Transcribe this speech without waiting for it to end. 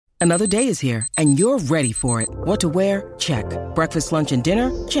Another day is here, and you're ready for it. What to wear? Check. Breakfast, lunch, and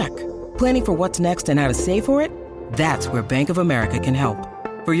dinner? Check. Planning for what's next and how to save for it? That's where Bank of America can help.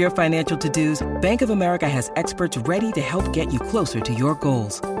 For your financial to-dos, Bank of America has experts ready to help get you closer to your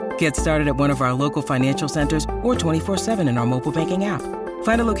goals. Get started at one of our local financial centers or 24/7 in our mobile banking app.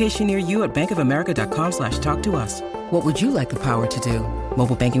 Find a location near you at bankofamerica.com/talktous. What would you like the power to do?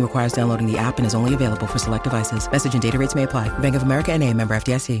 Mobile banking requires downloading the app and is only available for select devices. Message and data rates may apply. Bank of America N.A., member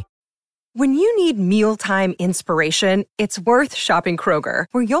FDIC. When you need mealtime inspiration, it's worth shopping Kroger,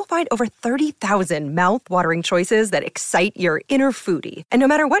 where you'll find over 30,000 mouth-watering choices that excite your inner foodie. And no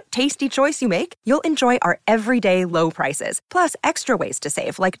matter what tasty choice you make, you'll enjoy our everyday low prices, plus extra ways to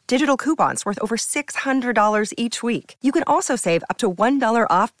save, like digital coupons worth over $600 each week. You can also save up to $1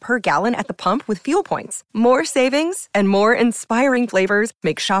 off per gallon at the pump with fuel points. More savings and more inspiring flavors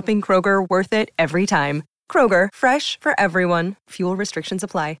make shopping Kroger worth it every time. Kroger, fresh for everyone. Fuel restrictions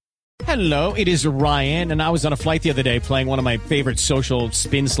apply. Hello, it is Ryan, and I was on a flight the other day playing one of my favorite social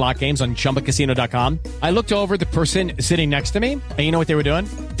spin slot games on ChumbaCasino.com. I looked over at the person sitting next to me, and you know what they were doing?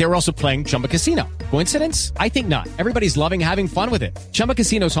 They were also playing Chumba Casino. Coincidence? I think not. Everybody's loving having fun with it. Chumba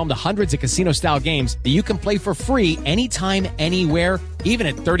Casino is home to hundreds of casino-style games that you can play for free anytime, anywhere, even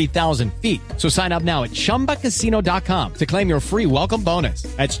at 30,000 feet. So sign up now at ChumbaCasino.com to claim your free welcome bonus.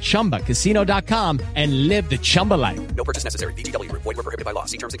 That's ChumbaCasino.com and live the Chumba life. No purchase necessary. VGW. Void where prohibited by law.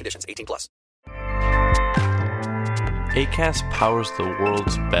 See terms and conditions. 18+. Acast powers the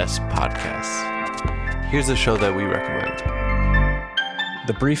world's best podcasts. Here's a show that we recommend.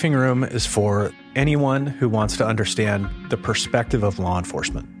 The Briefing Room is for anyone who wants to understand the perspective of law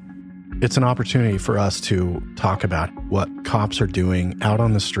enforcement. It's an opportunity for us to talk about what cops are doing out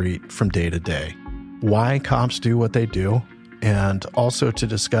on the street from day to day, why cops do what they do, and also to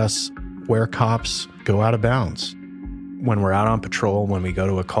discuss where cops go out of bounds. When we're out on patrol, when we go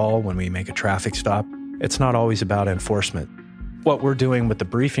to a call, when we make a traffic stop, it's not always about enforcement. What we're doing with the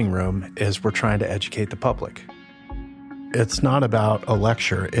Briefing Room is we're trying to educate the public. It's not about a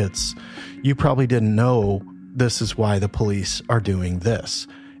lecture. It's, you probably didn't know this is why the police are doing this.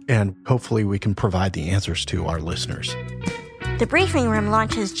 And hopefully we can provide the answers to our listeners. The Briefing Room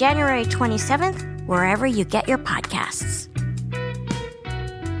launches January 27th, wherever you get your podcasts.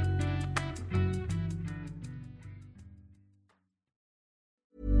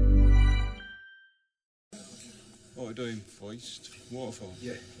 What are we doing? Foist? Waterfall?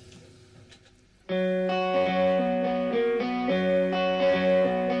 Yeah.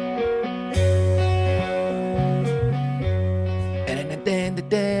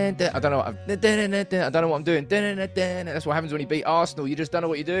 I don't know what I'm doing. That's what happens when you beat Arsenal. You just don't know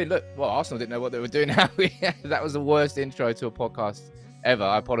what you're doing. Look, well, Arsenal didn't know what they were doing. That was the worst intro to a podcast ever.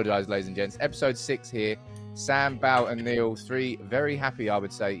 I apologise, ladies and gents. Episode 6 here. Sam, Bow, and Neil, 3 very happy, I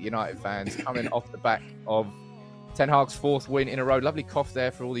would say, United fans coming off the back of Ten Hag's 4th win in a row. Lovely cough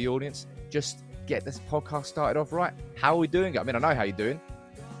there for all the audience. Just get this podcast started off right. How are we doing? I mean, I know how you're doing,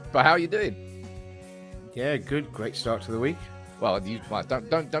 but how are you doing? Yeah, good. Great start to the week. Well,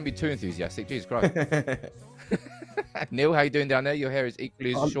 don't be too enthusiastic. Jesus Christ. Neil, how you doing down there? Your hair is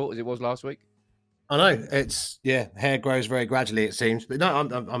equally as short as it was last week. I know it's hair grows very gradually, it seems. But no,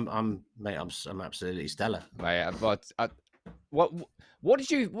 I'm absolutely stellar. Mate, but what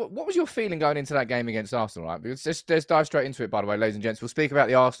was your feeling going into that game against Arsenal? Right, because let's dive straight into it. By the way, ladies and gents, we'll speak about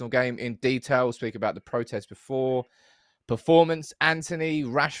the Arsenal game in detail. We'll speak about the protest before. Performance, Antony,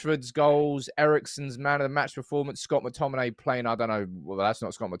 Rashford's goals, Eriksen's man of the match performance, Scott McTominay playing, I don't know, well, that's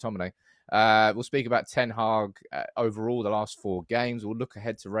not Scott McTominay. We'll speak about Ten Hag overall, the last 4 games. We'll look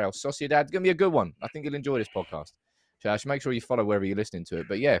ahead to Real Sociedad. It's going to be a good one. I think you'll enjoy this podcast. So I should make sure you follow wherever you're listening to it.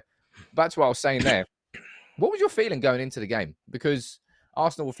 But yeah, back to what I was saying there. What was your feeling going into the game? Because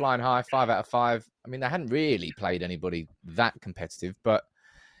Arsenal were flying high, 5 out of 5. I mean, they hadn't really played anybody that competitive, but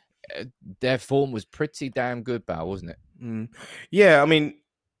their form was pretty damn good, Bal, wasn't it? Yeah, I mean,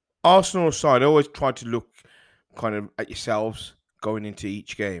 Arsenal side, I always try to look kind of at yourselves going into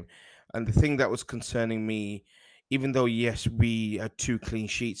each game. And the thing that was concerning me, even though, yes, we had 2 clean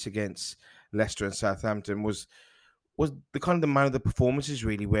sheets against Leicester and Southampton, was the kind of the man of the performances,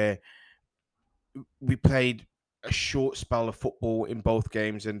 really, where we played a short spell of football in both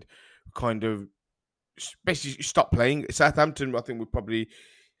games and kind of basically stopped playing. Southampton, I think, we're probably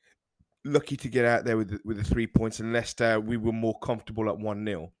lucky to get out there with the 3 points, and Leicester, we were more comfortable at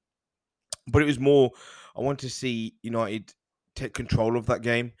 1-0. But it was more, I want to see United take control of that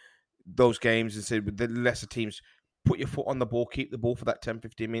game, those games, and say with the lesser teams, put your foot on the ball, keep the ball for that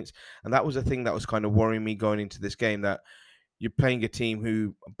 10-15 minutes. And that was the thing that was kind of worrying me going into this game, that you're playing a team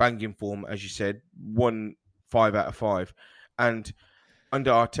who banging form, as you said, won 5 out of 5. And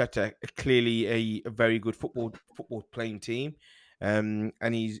under Arteta, clearly a very good football playing team, and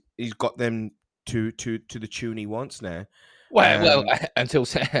he's got them to the tune he wants now. Well, until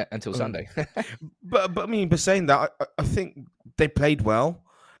Sunday. but I mean, but saying that, I think they played well.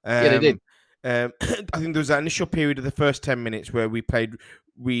 Yeah, they did. I think there was that initial period of the first 10 minutes where we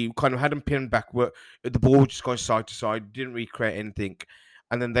kind of had them pinned back, where the ball just going side to side, didn't really create anything.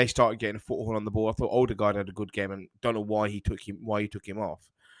 And then they started getting a foothold on the ball. I thought Odegaard had a good game, and don't know why he took him off.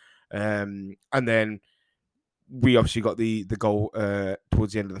 And then we obviously got the goal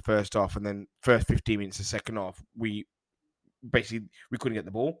towards the end of the first half, and then first 15 minutes of the second half, we couldn't get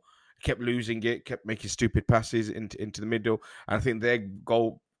the ball, kept losing it, kept making stupid passes into the middle. And I think their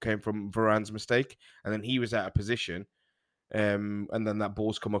goal came from Varane's mistake, and then he was out of position, and then that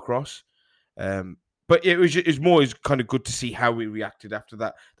ball's come across. But it was kind of good to see how we reacted after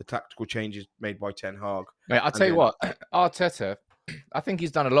that, the tactical changes made by Ten Hag. Mate, I'll tell you what, Arteta, I think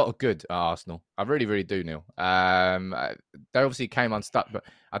he's done a lot of good at Arsenal. I really, really do, Neil. They obviously came unstuck, but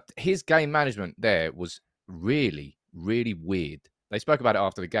his game management there was really, really weird. They spoke about it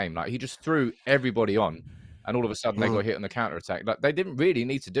after the game. Like, he just threw everybody on, and all of a sudden they got hit on the counter attack. Like, they didn't really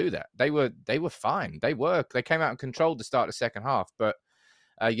need to do that. They were fine. They came out and controlled the start of the second half, but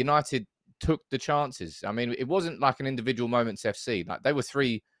United took the chances. I mean, it wasn't like an individual moments FC. Like, they were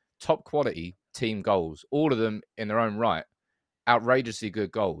 3 top quality team goals, all of them in their own right. Outrageously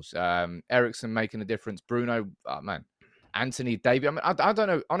good goals. Eriksen making a difference. Bruno, Antony, Davies. I mean, I don't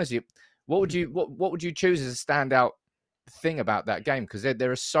know. Honestly, what would you choose as a standout thing about that game? Because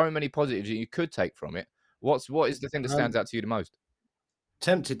there are so many positives that you could take from it. What is the thing that stands out to you the most?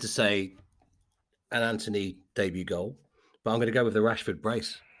 Tempted to say an Antony debut goal, but I'm going to go with the Rashford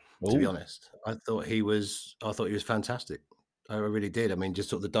brace. To be honest, I thought he was fantastic. I really did. I mean, just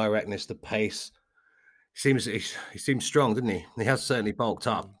sort of the directness, the pace. He seems strong, didn't he? He has certainly bulked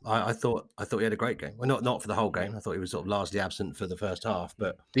up. I thought he had a great game. Well, not for the whole game. I thought he was sort of largely absent for the first half.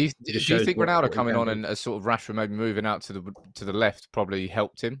 But do you think Ronaldo coming on and a sort of Rashford maybe moving out to the left probably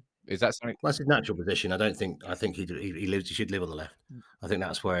helped him? Is that something? Well, that's his natural position. I think he should live on the left. I think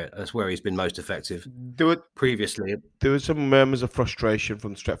that's where he's been most effective. Previously, there were some murmurs of frustration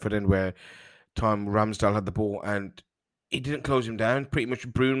from the Trafford end where Ramsdale had the ball and he didn't close him down. Pretty much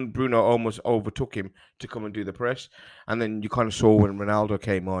Bruno almost overtook him to come and do the press. And then you kind of saw when Ronaldo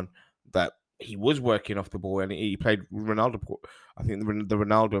came on that he was working off the ball and he played Ronaldo. I think the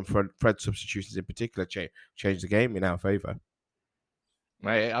Ronaldo and Fred substitutions in particular changed the game in our favour.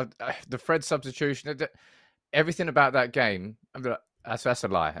 Mate, the Fred substitution, everything about that game, that's a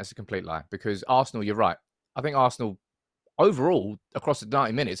lie. That's a complete lie. Because Arsenal, you're right. I think Arsenal, overall, across the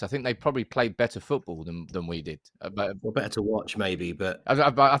 90 minutes, I think they probably played better football than we did. Well, better to watch, maybe. But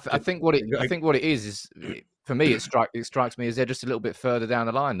I think what it is for me, it strikes me as they're just a little bit further down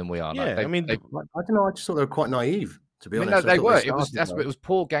the line than we are. Yeah, I don't know. I just thought they were quite naive, to be honest. No, they were. It was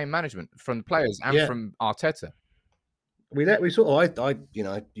poor game management from the players and from Arteta. We sort of,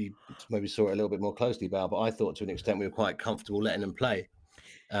 you maybe saw it a little bit more closely, Val, but I thought to an extent we were quite comfortable letting them play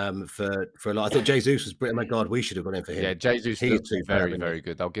for a lot. I thought Jesus was brilliant. Oh my God, we should have gone in for him. Yeah, Jesus is very, very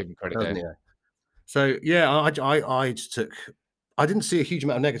good. I'll give him credit there. He? So, yeah, I just took... I didn't see a huge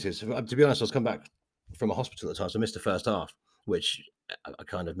amount of negatives. To be honest, I was coming back from a hospital at the time, so I missed the first half, which I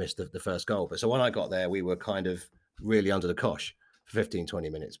kind of missed the first goal. But so when I got there, we were kind of really under the cosh for 15, 20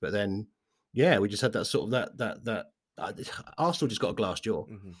 minutes. But then, yeah, we just had that sort of that Arsenal just got a glass jaw,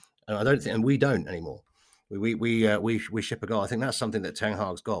 and I don't think, and we don't anymore. We ship a goal. I think that's something that Ten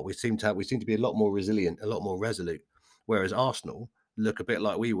Hag's got. We seem to be a lot more resilient, a lot more resolute. Whereas Arsenal look a bit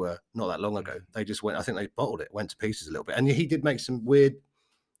like we were not that long ago. They just went. I think they bottled it, went to pieces a little bit, and he did make some weird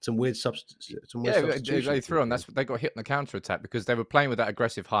substitutions. They threw on. That's what they got hit on the counter attack because they were playing with that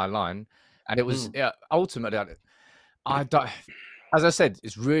aggressive high line, and it was ultimately. As I said,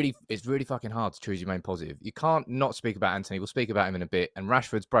 it's really fucking hard to choose your main positive. You can't not speak about Antony. We'll speak about him in a bit. And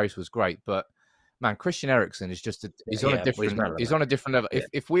Rashford's brace was great, but man, Christian Eriksen is just he's on a different level.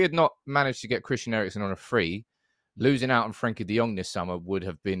 If we had not managed to get Christian Eriksen on a free, losing out on Frenkie de Jong this summer would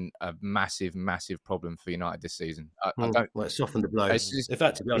have been a massive, massive problem for United this season. It softened the blow. In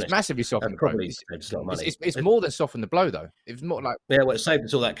fact, to be honest, it's massively softened the blow. It's more than softened the blow, though. It's more like it saved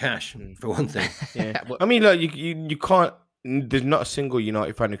us all that cash for one thing. Yeah, I mean, look, you can't. There's not a single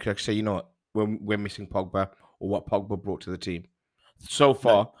United fan who can actually say, you know what, we're missing Pogba or what Pogba brought to the team. So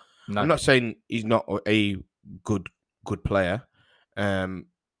far, no. I'm not saying he's not a good player. Obviously,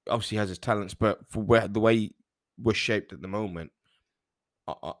 he has his talents, but for the way we're shaped at the moment,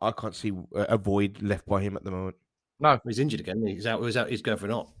 I can't see a void left by him at the moment. No, he's injured again. He's out. He's going for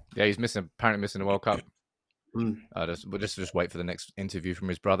an op. Yeah, he's apparently missing the World Cup. We'll just wait for the next interview from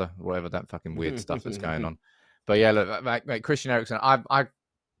his brother, whatever that fucking weird stuff that's going on. But yeah, look, mate, Christian Eriksen, I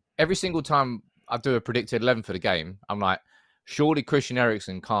every single time I do a predicted 11 for the game, I'm like, surely Christian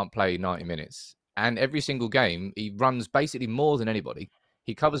Eriksen can't play 90 minutes. And every single game, he runs basically more than anybody.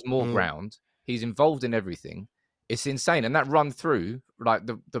 He covers more ground. He's involved in everything. It's insane. And that run through, like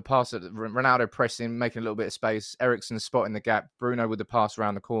the pass at Ronaldo pressing, making a little bit of space, Eriksen spotting the gap, Bruno with the pass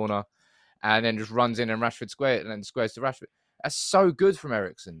around the corner, and then just runs in and Rashford squares to Rashford. That's so good from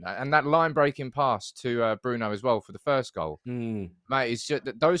Eriksen. And that line-breaking pass to Bruno as well for the first goal. Mate, it's just,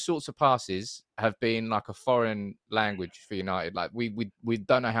 those sorts of passes have been like a foreign language for United. Like, we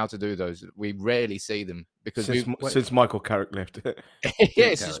don't know how to do those. We rarely see them. Because since Michael Carrick left.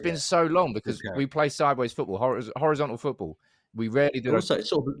 It's just been so long because we play sideways football, horizontal football. We rarely do. Also,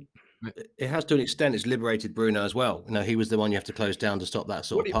 it has to an extent. It's liberated Bruno as well. He was the one you have to close down to stop that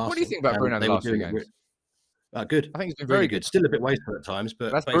sort of passing. What do you think about Bruno in the last few games? Good. I think he's been very good. Still a bit wasteful at times,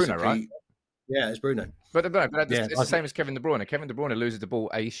 but that's Bruno, right? Yeah, it's Bruno. But it's the same as Kevin De Bruyne. Kevin De Bruyne loses the ball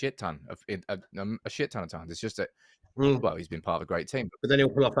a shit ton of times. It's just that. Well, he's been part of a great team. But then he'll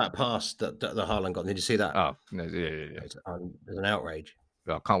pull off that pass that the Haaland got. Did you see that? Oh, no, yeah. It's an outrage.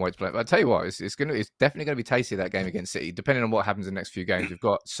 Well, I can't wait to play it. But I tell you what, it's definitely going to be tasty, that game against City, depending on what happens in the next few games. We've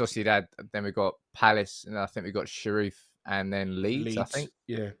got Sociedad, then we've got Palace, and I think we've got Sheriff, and then Leeds, I think.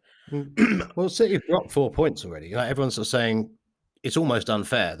 Yeah. Well, City have dropped 4 points already. Everyone's sort of saying it's almost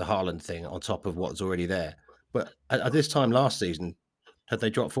unfair, the Haaland thing, on top of what's already there. But at this time last season, had they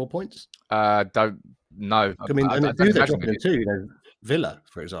dropped 4 points? Don't know. I mean, they're dropping them too. Villa,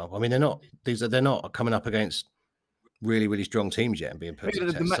 for example. I mean, they're not coming up against really, really strong teams yet and being put to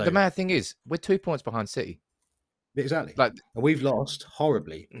the test. The mad thing is, we're 2 points behind City. Exactly. And we've lost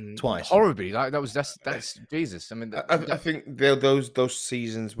horribly twice. Horribly. That's Jesus. I mean, I think those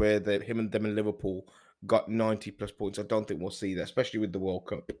seasons where them and Liverpool got 90 plus points. I don't think we'll see that, especially with the World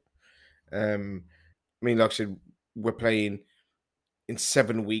Cup. I mean, like I said, we're playing in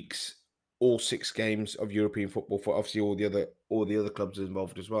 7 weeks all 6 games of European football for obviously all the other clubs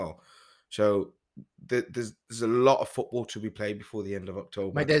involved as well. So there's a lot of football to be played before the end of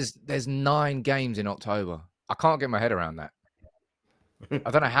October. Mate, there's 9 games in October. I can't get my head around that.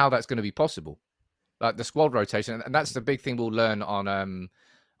 I don't know how that's going to be possible. Like the squad rotation, and that's the big thing we'll learn on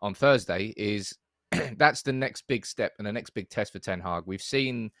Thursday. Is that's the next big step and the next big test for Ten Hag. We've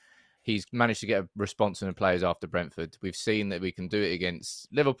seen he's managed to get a response from the players after Brentford. We've seen that we can do it against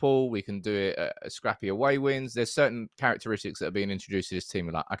Liverpool. We can do it at scrappy away wins. There's certain characteristics that are being introduced to this team.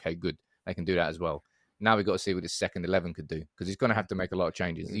 We're like, okay, good. They can do that as well. Now we've got to see what his second 11 could do because he's going to have to make a lot of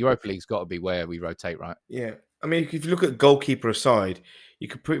changes. The Europa League's got to be where we rotate, right? Yeah. I mean, if you look at goalkeeper aside, you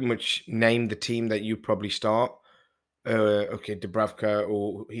could pretty much name the team that you probably start. Dubravka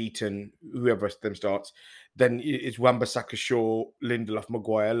or Heaton, whoever of them starts. Then it's Wan-Bissaka, Shaw, Lindelof,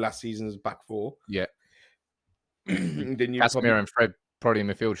 Maguire, last season's back four. Yeah. Then you Casemiro and Fred probably in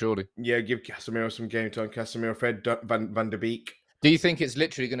midfield, surely. Yeah, give Casemiro some game time. Casemiro, Fred, Van der Beek. Do you think it's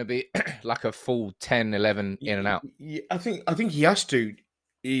literally going to be like a full 10, 11 in and out? Yeah, I think he has to.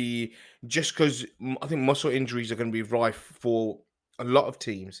 Just because I think muscle injuries are going to be rife for a lot of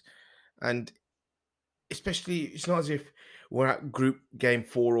teams. And especially, it's not as if we're at group game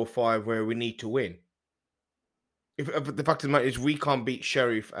 4 or 5 where we need to win. If the fact of the matter is we can't beat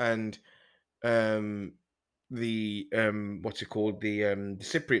Sheriff and the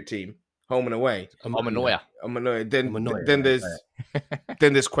Cypriot team home and away.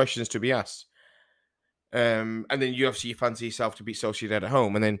 Then there's questions to be asked. And then you obviously fancy yourself to beat Sociedad at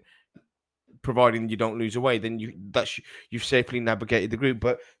home, and then providing you don't lose away, then you've safely navigated the group.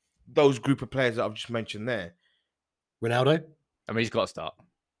 But those group of players that I've just mentioned there, Ronaldo, I mean, he's got to start.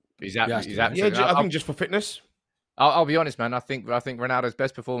 He's I think just for fitness. I'll be honest, man. I think Ronaldo's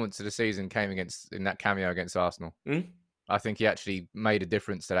best performance of the season came in that cameo against Arsenal. I think he actually made a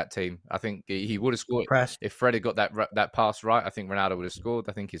difference to that team. I think he would have scored if Fred had got that pass right. I think Ronaldo would have scored.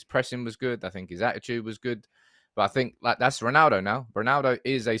 I think his pressing was good. I think his attitude was good. But I think that's Ronaldo now. Ronaldo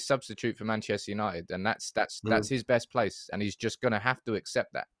is a substitute for Manchester United, and that's his best place, and he's just going to have to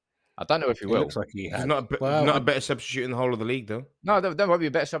accept that. I don't know if he will. Looks like he's not a better substitute in the whole of the league, though. No, there won't be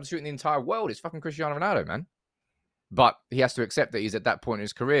a better substitute in the entire world. It's fucking Cristiano Ronaldo, man. But he has to accept that he's at that point in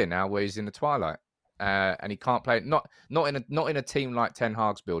his career now where he's in the twilight. And he can't play not in a team like Ten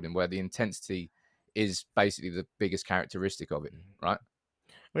Hag's building where the intensity is basically the biggest characteristic of it, right?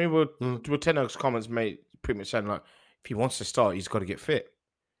 I mean, well, Ten Hag's comments made pretty much sound like if he wants to start, he's got to get fit.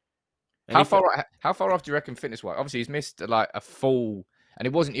 And how far off do you reckon fitness wise? Obviously, he's missed like a full, and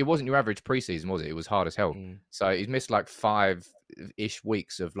it wasn't your average preseason, was it? It was hard as hell. So he's missed like 5-ish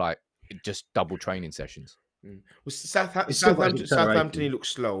weeks of like just double training sessions. Well, It's still got his acceleration. Southampton, he looked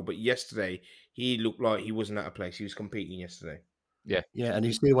slow, but yesterday he looked like he wasn't at a place. He was competing yesterday. Yeah, and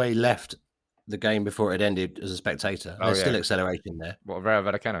you see the way he left the game before it ended as a spectator. There's still acceleration there. What, Rayo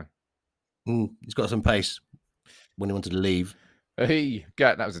Vallecano? He's got some pace when he wanted to leave.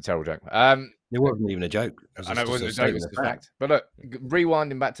 That was a terrible joke. It wasn't even a joke. I know it wasn't a joke, it's a fact. But look,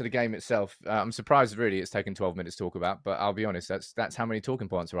 rewinding back to the game itself, I'm surprised really it's taken 12 minutes to talk about, but I'll be honest, that's how many talking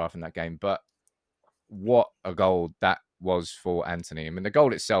points there are from that game. But what a goal that was for Antony. I mean, the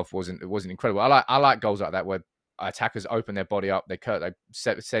goal itself wasn't incredible. I like goals like that where attackers open their body up, they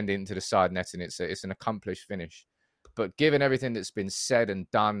send it into the side net, and it's an accomplished finish. But given everything that's been said and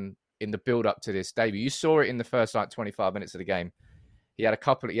done in the build up to this debut, you saw it in the first 25 minutes of the game. He had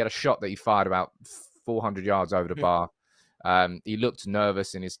a shot that he fired about 400 yards over the bar. He looked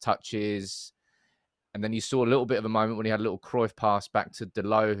nervous in his touches. And then you saw a little bit of a moment when he had a little Cruyff pass back to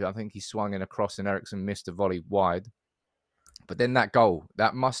Delo, who I think he swung in across and Eriksen missed a volley wide. But then that goal,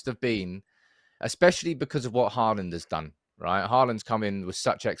 that must have been, especially because of what Haaland has done, right? Haaland's come in with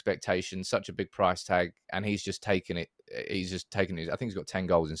such expectations, such a big price tag, and he's just taken it. I think he's got 10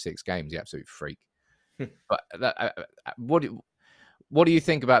 goals in 6 games. The absolute freak. But what do you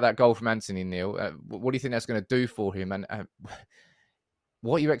think about that goal from Antony, Neil? What do you think that's going to do for him? And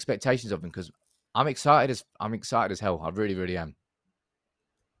what are your expectations of him? Because I'm excited as hell. I really, really am.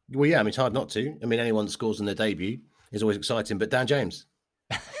 Well, yeah, I mean, it's hard not to. I mean, anyone that scores in their debut is always exciting. But Dan James.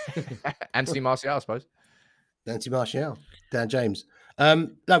 Anthony Martial, I suppose. Anthony Martial. Dan James. No,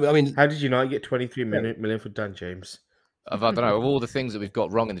 I mean... How did you not get 23 million for Dan James? I don't know. Of all the things that we've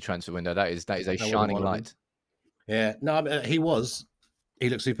got wrong in the transfer window, that is a shining light. Yeah. No, I mean, he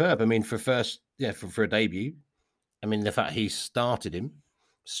looked superb. I mean, for a debut, I mean, the fact he started him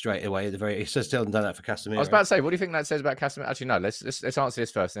straight away he says still hasn't done that for Casemiro. I was about to say, what do you think that says about Casemiro? Actually, no. Let's answer this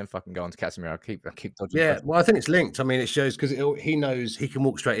first, and then fucking go on to Casemiro. I keep dodging. Yeah, first. well, I think it's linked. I mean, it shows because he knows he can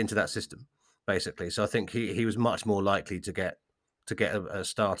walk straight into that system, basically. So I think he was much more likely to get a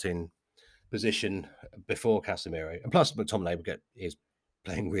starting position before Casemiro, and plus McTominay is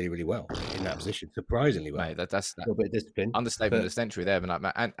playing really, really well in that position, surprisingly well. Mate, that's a little bit of discipline. Understatement of the century there,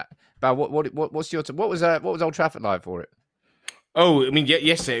 but what's your what was Old Trafford like for it? Oh, I mean,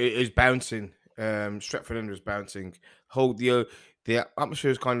 yesterday it was bouncing. Stretford End was bouncing. The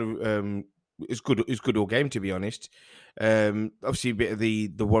atmosphere is kind of it's good all game, to be honest. Obviously, a bit of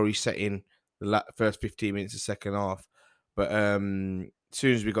the worry set in the first 15 minutes of the second half, but as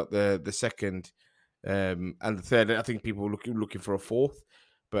soon as we got the second and the third, I think people were looking for a fourth.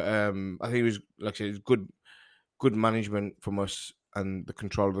 But I think it was, like I said, it was good management from us and the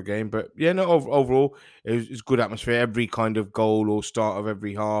control of the game. But yeah, no, overall, it was good atmosphere. Every kind of goal or start of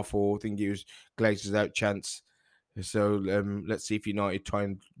every half, or I think it was Glazers out chance. So let's see if United try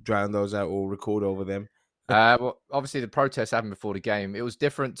and drown those out or record over them. Well, obviously the protest happened before the game. It was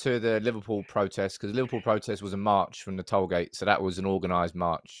different to the Liverpool protest because the Liverpool protest was a march from the tollgate, so that was an organised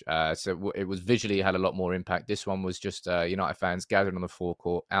march. So it was visually had a lot more impact. This one was just United fans gathered on the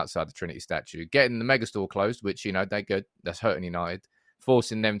forecourt outside the Trinity statue, getting the megastore closed, which they're good. That's hurting United,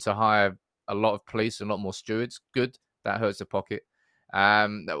 forcing them to hire a lot of police and a lot more stewards. Good, that hurts the pocket.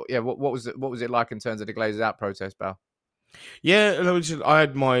 What was it like in terms of the Glazers out protest, Bal? Yeah, I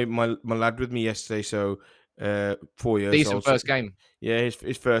had my lad with me yesterday, so 4 years. Decent first game. Yeah,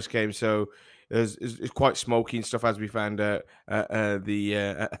 his first game, so it's quite smoky and stuff, as we found out at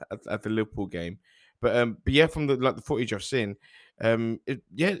the Liverpool game. But yeah, from the footage I've seen,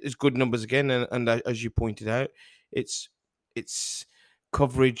 it's good numbers again, and as you pointed out, it's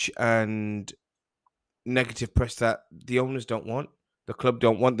coverage and negative press that the owners don't want. The club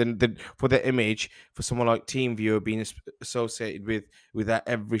don't want them for their image, for someone like TeamViewer being associated with that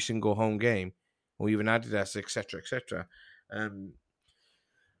every single home game, or even Adidas, etc.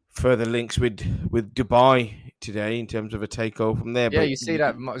 Further links with Dubai today in terms of a takeover from there. Yeah, but you see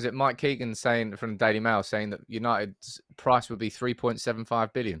that. Was it Mike Keegan saying from the Daily Mail saying that United's price would be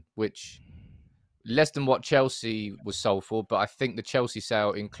 3.75 billion, which less than what Chelsea was sold for, but I think the Chelsea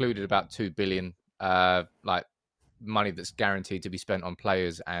sale included about 2 billion, money that's guaranteed to be spent on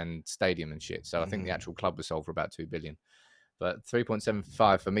players and stadium and shit. So I think the actual club was sold for about 2 billion. But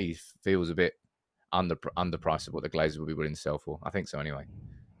 3.75 for me feels a bit underpriced of what the Glazers would be willing to sell for. I think so anyway.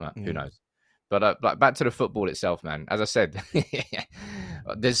 But who knows? But back to the football itself, man. As I said,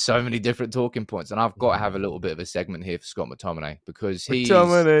 there's so many different talking points, and I've got to have a little bit of a segment here for Scott McTominay because he's...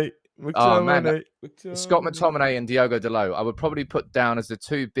 McTominay. Scott McTominay and Diogo Dalot, I would probably put down as the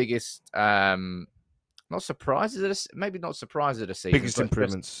two biggest... not surprises, maybe not surprises of the season. Biggest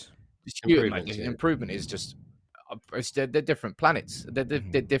improvements. Improvement is just they're different planets. They're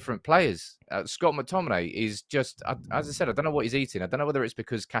different players. Scott McTominay is just, as I said, I don't know what he's eating. I don't know whether it's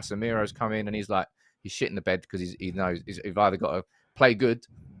because Casemiro's come in and he's shitting the bed because he knows he's either got to play good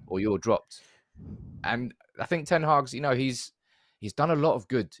or you're dropped. And I think Ten Hag's, he's done a lot of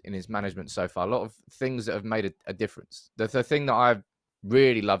good in his management so far. A lot of things that have made a difference. The thing that I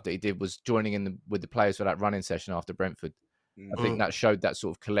really loved that he did was joining in with the players for that running session after Brentford. I think that showed that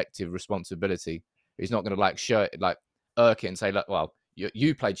sort of collective responsibility. He's not going to irk it and say, look, well,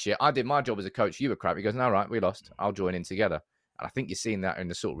 you played shit. I did my job as a coach. You were crap. He goes, no, right, we lost. I'll join in together. And I think you're seeing that in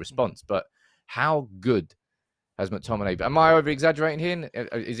the sort of response. But how good has McTominay been? Am I over-exaggerating here?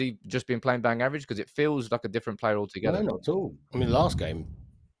 Is he just been playing bang average? Because it feels like a different player altogether. No, not at all. I mean, last game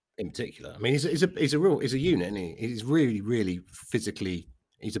in particular, I mean, he's a unit, isn't he? He's really, really physically,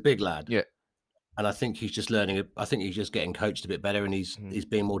 he's a big lad. Yeah. And I think he's just learning. I think he's just getting coached a bit better, and he's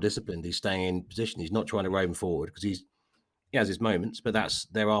being more disciplined. He's staying in position. He's not trying to roam forward because he has his moments. But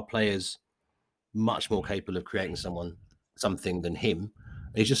there are players much more capable of creating something than him.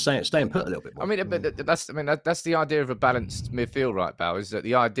 He's just staying put a little bit more. I mean, but that's the idea of a balanced midfield, right, Bal? Is that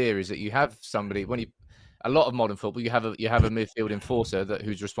the idea is that you have somebody a lot of modern football, you have a midfield enforcer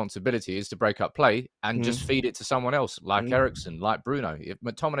whose responsibility is to break up play and just feed it to someone else, like Eriksen, like Bruno.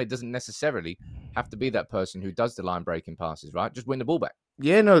 McTominay doesn't necessarily have to be that person who does the line breaking passes, right? Just win the ball back.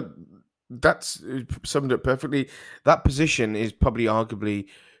 Yeah, no, that's summed up perfectly. That position is probably arguably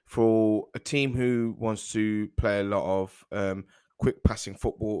for a team who wants to play a lot of quick passing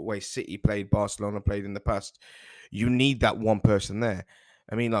football, way City played, Barcelona played in the past. You need that one person there.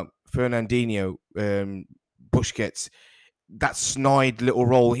 I mean, like Fernandinho, Busquets, that snide little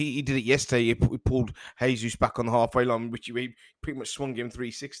role. He did it yesterday. He pulled Jesus back on the halfway line, which he pretty much swung him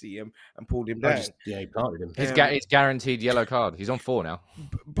 360 and pulled him down. He planted him. It's guaranteed yellow card. He's on 4 now.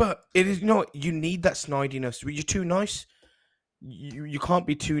 But it is not. You need that snidiness. You're too nice. You can't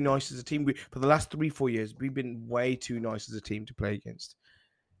be too nice as a team. For the last 3-4 years, we've been way too nice as a team to play against.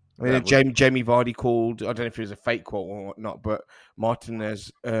 I mean, Jamie Vardy called, I don't know if it was a fake quote or whatnot, but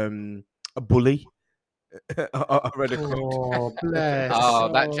Martinez a bully. I read a quote. Oh, bless.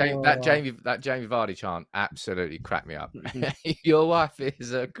 That Jamie Vardy chant absolutely cracked me up. Your wife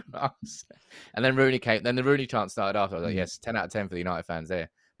is a grass. And then Rooney came. Then the Rooney chant started after. I was like, yes, 10 out of 10 for the United fans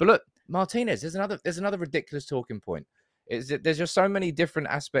there. But look, Martinez, there's another ridiculous talking point. There's just so many different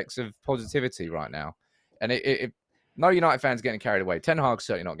aspects of positivity right now, and no United fans getting carried away. Ten Hag's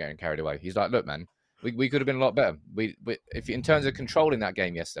certainly not getting carried away. He's like, look, man, we could have been a lot better. If in terms of controlling that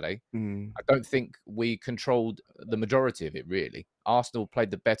game yesterday, I don't think we controlled the majority of it, really. Arsenal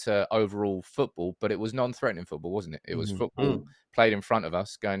played the better overall football, but it was non-threatening football, wasn't it? It was football played in front of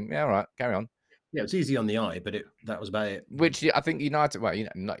us going, yeah, all right, carry on. Yeah, it's easy on the eye, but that was about it. Which I think United,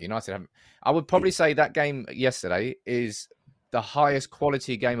 not United haven't. I would probably say that game yesterday is the highest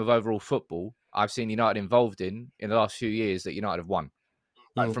quality game of overall football I've seen United involved in the last few years that United have won.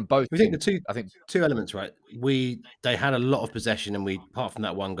 From both teams. I think two elements, right? They had a lot of possession, and apart from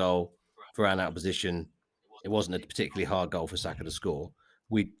that one goal for our out of position, it wasn't a particularly hard goal for Saka to score.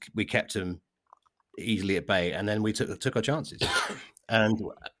 We kept them easily at bay, and then we took our chances. And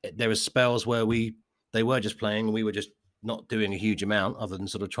there were spells where they were just playing, and we were just not doing a huge amount other than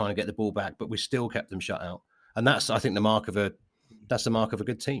sort of trying to get the ball back, but we still kept them shut out. And that's, I think, the mark of a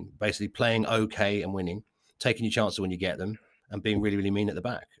good team. Basically playing okay and winning, taking your chances when you get them, and being really, really mean at the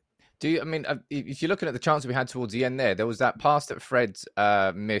back. If you're looking at the chances we had towards the end there was that pass that Fred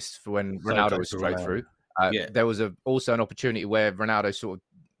missed for when Ronaldo was straight through. There was also an opportunity where Ronaldo sort of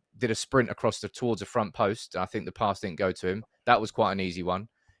did a sprint towards the front post. I think the pass didn't go to him. That was quite an easy one.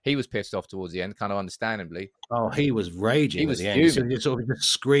 He was pissed off towards the end, kind of understandably. Oh, he was raging at the end. He sort of just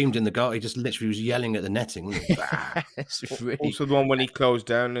screamed in the goal. He just literally was yelling at the netting. Wasn't he? Really... Also the one when he closed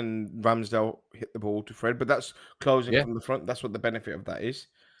down and Ramsdale hit the ball to Fred, but that's closing from the front. That's what the benefit of that is.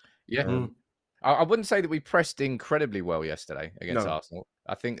 Yeah. I wouldn't say that we pressed incredibly well yesterday against Arsenal.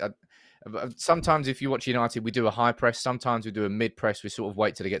 I think sometimes if you watch United, we do a high press. Sometimes we do a mid press. We sort of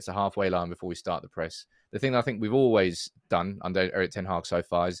wait till it gets the halfway line before we start the press. The thing I think we've always done under Erik Ten Hag so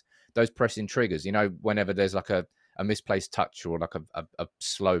far is those pressing triggers. Whenever there's like a misplaced touch or like a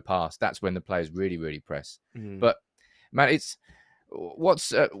slow pass, that's when the players really, really press. But man,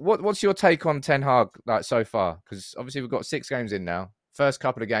 what's your take on Ten Hag like so far? Because obviously we've got 6 games in now. First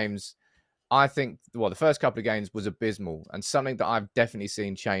couple of games, I think, the first couple of games was abysmal, and something that I've definitely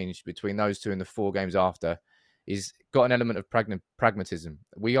seen change between those 2 and the 4 games after is got an element of pragmatism.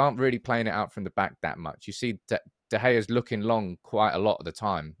 We aren't really playing it out from the back that much. You see De Gea's looking long quite a lot of the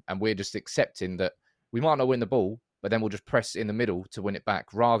time, and we're just accepting that we might not win the ball, but then we'll just press in the middle to win it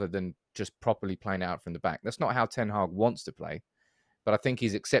back rather than just properly playing it out from the back. That's not how Ten Hag wants to play, but I think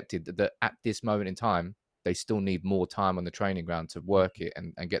he's accepted that at this moment in time, they still need more time on the training ground to work it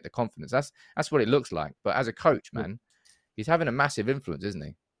and get the confidence. That's what it looks like. But as a coach, man, he's having a massive influence, isn't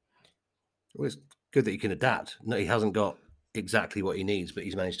he? Well, it's good that he can adapt. No, he hasn't got exactly what he needs, but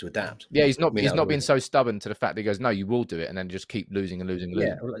he's managed to adapt. Yeah, he's not being so stubborn to the fact that he goes, no, you will do it, and then just keep losing and losing and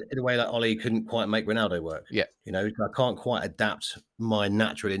losing. Yeah, in a way that Ollie couldn't quite make Ronaldo work. Yeah. You know, I can't quite adapt my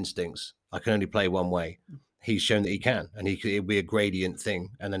natural instincts. I can only play one way. He's shown that he can, and it'll be a gradient thing,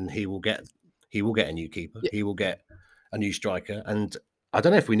 and then he will get a new keeper. Yeah. He will get a new striker, and I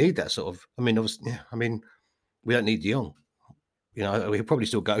don't know if we need that sort of. I mean, obviously, we don't need De Jong. You know, he'll probably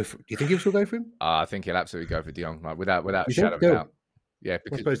still go for. Do you think he'll still go for him? I think he'll absolutely go for De Jong, like, without a shadow of a doubt. Yeah,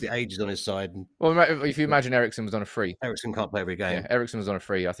 because I suppose the age is on his side. Well, if you imagine Eriksen was on a free, Eriksen can't play every game. Yeah, Eriksen was on a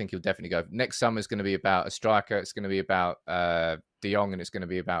free. I think he'll definitely go. Next summer is going to be about a striker. It's going to be about De Jong, and it's going to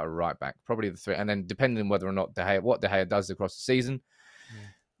be about a right back. Probably the three. And then depending on whether or not what De Gea does across the season,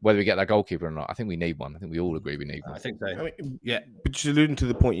 whether we get that goalkeeper or not, I think we need one. I think we all agree we need one. I think so. But just alluding to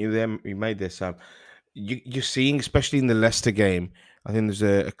the point you made there, Sam. You're seeing, especially in the Leicester game, I think there's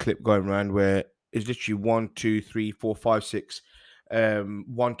a clip going around where it's literally 1, 2, 3, 4, 5, 6,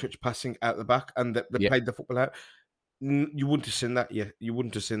 one touch passing out the back, and they played the football out. You wouldn't have seen that. You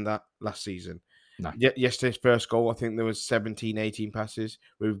wouldn't have seen that last season. No. Yesterday's first goal, I think there was 17, 18 passes.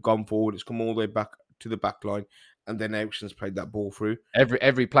 We've gone forward. It's come all the way back to the back line, and then Eriksen's played that ball through.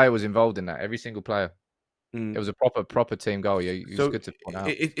 Every player was involved in that. Every single player. It was a proper team goal. Yeah, it's good to point out.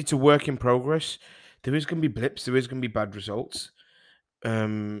 It's a work in progress. There is going to be blips. There is going to be bad results.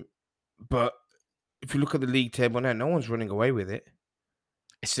 But if you look at the league table now, no one's running away with it.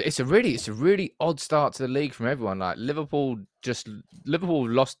 It's a really odd start to the league from everyone. Like Liverpool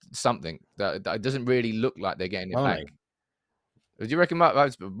lost something that it doesn't really look like they're getting it back. Do you reckon Mane,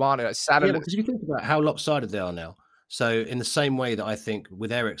 Salah? Yeah, because if you think about how lopsided they are now, so in the same way that I think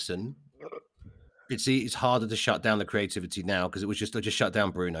with Eriksen, it's harder to shut down the creativity now because it was just shut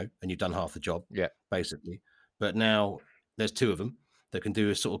down Bruno and you've done half the job. Yeah, basically. But now there's two of them that can do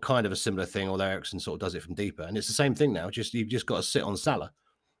a sort of kind of a similar thing, although Eriksen sort of does it from deeper. And it's the same thing now. You've just got to sit on Salah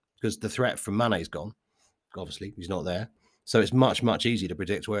because the threat from Mane's gone. Obviously, he's not there. So it's much easier to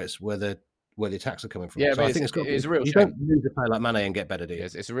predict where the attacks are coming from. Yeah, so but I think it's a real you shame. don't lose a player like Mane and get better, do you?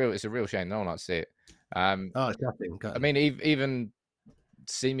 It's a real shame. No one likes to see it. It's nothing. I mean, even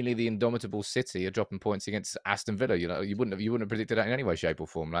seemingly the indomitable City are dropping points against Aston Villa. You know, you wouldn't have predicted that in any way, shape, or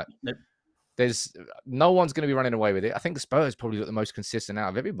form. Like, nope. There's no one's going to be running away with it. I think Spurs probably look the most consistent out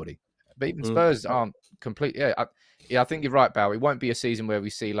of everybody, but even Spurs aren't complete. Yeah, I think you're right, Bao. It won't be a season where we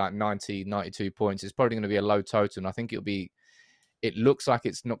see like 90, 92 points. It's probably going to be a low total, and I think it looks like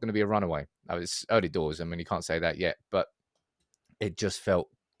it's not going to be a runaway. It's early doors. I mean, you can't say that yet, but it just felt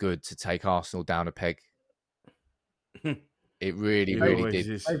good to take Arsenal down a peg. It really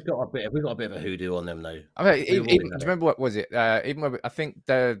did. We've got a bit of a hoodoo on them, though. I mean, do you remember what was it? Even when, I think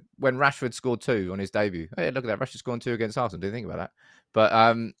when Rashford scored 2 on his debut. Hey, look at that! Rashford scored 2 against Arsenal. Didn't think about that, but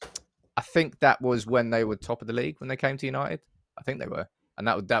I think that was when they were top of the league when they came to United. I think they were, and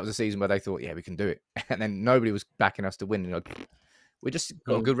that was a season where they thought, yeah, we can do it, and then nobody was backing us to win. You know, we just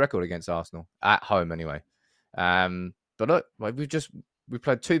got a good record against Arsenal at home, anyway. But look, we've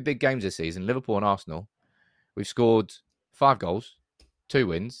played 2 big games this season, Liverpool and Arsenal. We've scored 5 goals, 2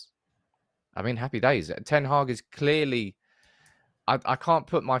 wins. I mean, happy days. Ten Hag is clearly... I can't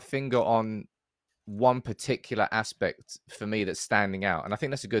put my finger on one particular aspect for me that's standing out. And I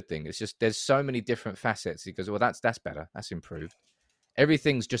think that's a good thing. It's just there's so many different facets. He goes, well, that's better. That's improved.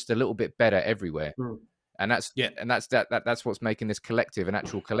 Everything's just a little bit better everywhere. And that's what's making this collective an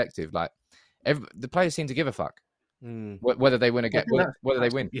actual collective. Like the players seem to give a fuck. Whether they win again, whether they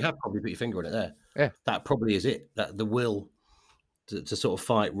win. You have probably put your finger on it there. Yeah. That probably is it. That the will to sort of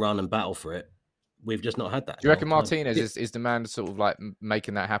fight, run and battle for it. We've just not had that. Do you reckon Martinez is the man sort of like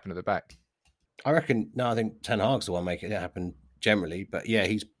making that happen at the back? I think Ten Hag's the one making it happen generally. But yeah,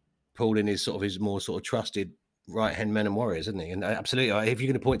 he's pulled in his more trusted right-hand men and warriors, isn't he? And absolutely, if you're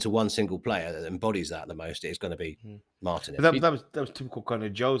going to point to one single player that embodies that the most, it's going to be Martinez. But that was typical kind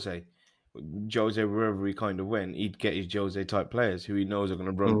of Jose. Jose, wherever he kind of went, he'd get his Jose type players who he knows are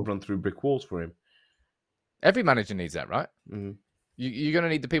going to run through brick walls for him. Every manager needs that, right? You're going to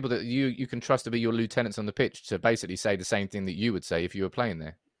need the people that you can trust to be your lieutenants on the pitch to basically say the same thing that you would say if you were playing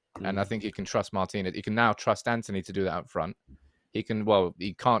there. And I think he can trust Martinez. He can now trust Antony to do that up front. He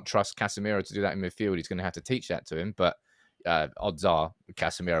can't trust Casemiro to do that in midfield. He's going to have to teach that to him. But odds are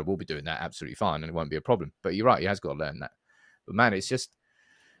Casemiro will be doing that absolutely fine and it won't be a problem. But you're right, he has got to learn that. But man, it's just...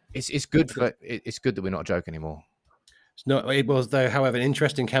 It's good that we're not a joke anymore. It was, though, however, an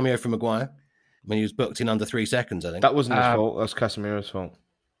interesting cameo from Maguire when he was booked in under 3 seconds, I think. That wasn't his fault. That was Casemiro's fault.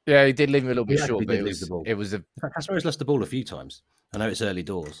 Yeah, he did leave him a little bit He short, but did leave the ball. it was a. In fact, Casemiro's lost the ball a few times. I know it's early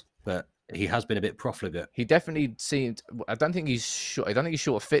doors, but he has been a bit profligate. He definitely seemed. I don't think he's short. I don't think he's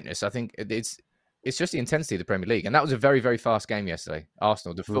short of fitness. I think it's just the intensity of the Premier League, and that was a very, very fast game yesterday.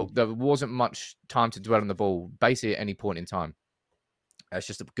 Arsenal. There wasn't much time to dwell on the ball, basically at any point in time. It's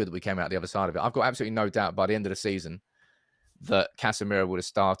just good that we came out the other side of it. I've got absolutely no doubt by the end of the season that Casemiro would have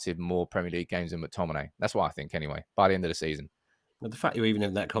started more Premier League games than McTominay. That's what I think, anyway. By the end of the season. Well, the fact you're even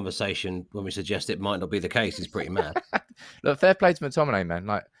in that conversation when we suggest it might not be the case is pretty mad. Look, fair play to McTominay, man.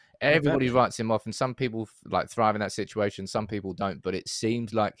 Like, everybody writes him off, and some people like thrive in that situation, some people don't. But it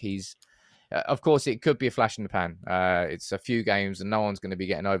seems like he's, of course, it could be a flash in the pan. It's a few games, and no one's going to be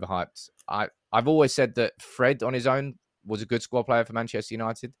getting overhyped. I've always said that Fred on his own was a good squad player for Manchester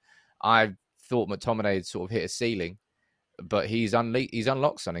United. I thought McTominay had sort of hit a ceiling, but he's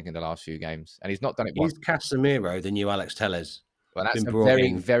unlocked something in the last few games, and he's not done it once. He's Casemiro, the new Alex Telles. Well, that's a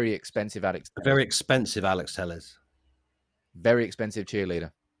very, very expensive Alex Telles. A very expensive Alex Telles. Very expensive cheerleader.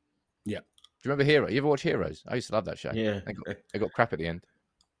 Yeah. Do you remember Hero? You ever watch Heroes? I used to love that show. Yeah. They got crap at the end.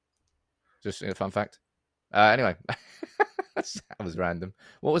 Just a fun fact. Anyway, that was random.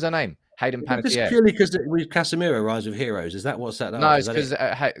 What was her name? Hayden Panettiere. Just purely because Casemiro Rise with Heroes. Is that what's that? No, it's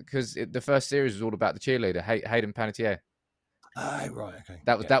because the first series was all about the cheerleader, Hayden Panettiere. Oh, right. Okay.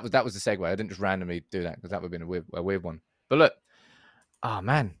 That was the segue. I didn't just randomly do that because that would have been a weird one. But look,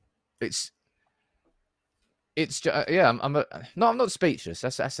 man, it's just, I'm not speechless.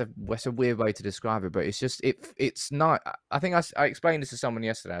 That's a weird way to describe it, but it's just it's not. I think I explained this to someone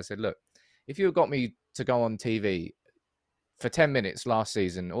yesterday. I said, look, if you got me to go on TV for 10 minutes last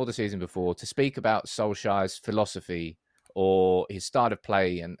season or the season before to speak about Solskjaer's philosophy or his style of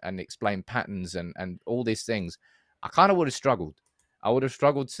play and explain patterns and all these things, I kind of would have struggled. I would have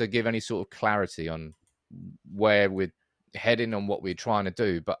struggled to give any sort of clarity on where we're heading and what we're trying to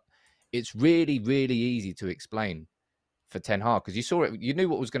do. But it's really, really easy to explain for Ten Hag because you saw it. You knew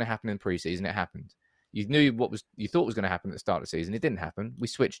what was going to happen in pre-season. It happened. You knew you thought was going to happen at the start of the season. It didn't happen. We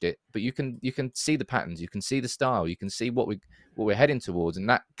switched it, but you can see the patterns. You can see the style. You can see what we're heading towards, and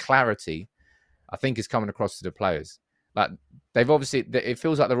that clarity, I think, is coming across to the players. Like they've obviously, it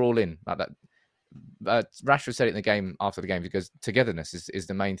feels like they're all in. Like that. Rashford said it in the game after the game because togetherness is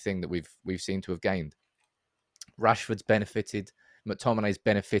the main thing that we've seen to have gained. Rashford's benefited. McTominay's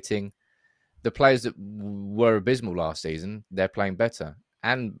benefiting. The players that were abysmal last season, they're playing better,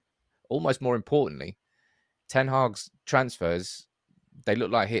 and almost more importantly, Ten Hag's transfers, they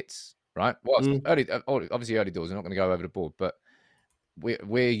look like hits, right? Well, obviously early doors, they're not going to go over the board, but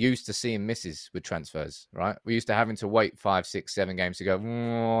we're used to seeing misses with transfers, right? We're used to having to wait 5, 6, 7 games to go,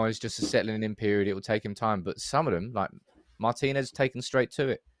 oh, it's just a settling in period. It will take him time. But some of them, like Martinez, taken straight to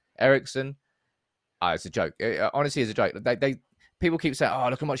it. Eriksen, it's a joke. Honestly, it's a joke. People keep saying, oh,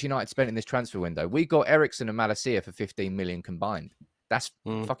 look how much United spent in this transfer window. We got Eriksen and Malacia for 15 million combined. That's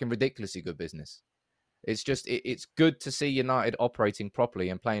fucking ridiculously good business. It's just, it's good to see United operating properly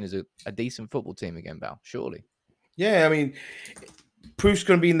and playing as a decent football team again, Val, surely. Yeah, I mean, proof's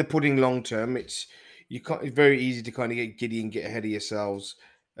going to be in the pudding long term. It's very easy to kind of get giddy and get ahead of yourselves.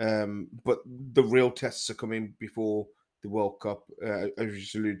 But the real tests are coming before the World Cup, as you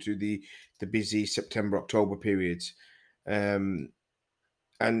just alluded to, the busy September, October periods. And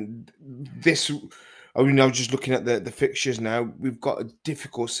this, I was just looking at the fixtures now. We've got a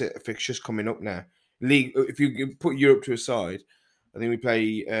difficult set of fixtures coming up now. League, if you put Europe to a side, I think we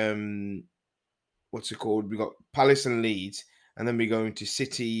play, what's it called? We got Palace and Leeds, and then we go into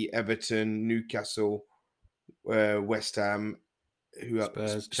City, Everton, Newcastle, West Ham,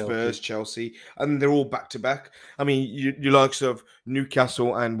 Spurs, Chelsea, and they're all back to back. I mean, your likes of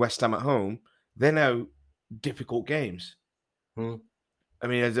Newcastle and West Ham at home, they're now difficult games. I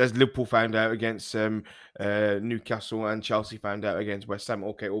mean, as Liverpool found out against Newcastle and Chelsea found out against West Ham,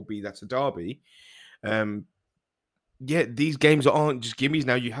 okay, albeit that's a derby. These games aren't just gimmies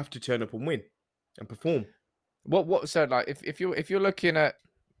now. You have to turn up and win and perform. So like if you're looking at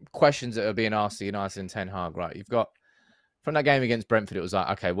questions that are being asked to United and Ten Hag, right? You've got from that game against Brentford, it was like,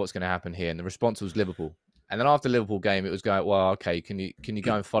 okay, what's going to happen here? And the response was Liverpool. And then after the Liverpool game, it was going, well, okay, can you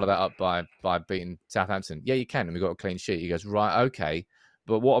go and follow that up by beating Southampton? Yeah, you can. And we got a clean sheet. He goes, right, okay.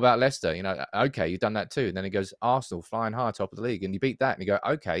 But what about Leicester? You know, okay, you've done that too. And then he goes, Arsenal flying high, top of the league, and you beat that. And you go,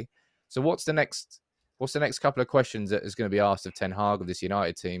 okay. So what's the next couple of questions that is going to be asked of Ten Hag of this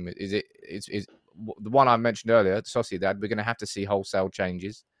United team? Is the one I mentioned earlier, Sociedad? We're going to have to see wholesale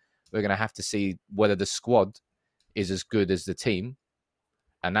changes. We're going to have to see whether the squad is as good as the team,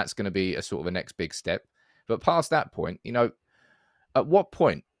 and that's going to be a sort of a next big step. But past that point, at what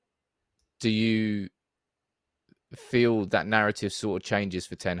point do you feel that narrative sort of changes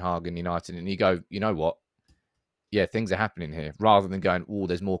for Ten Hag and United, and you go, you know what? Yeah, things are happening here, rather than going, oh,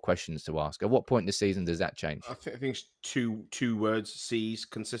 there's more questions to ask. At what point in the season does that change? I think it's two words: C's,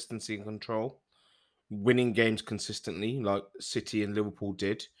 consistency and control. Winning games consistently, like City and Liverpool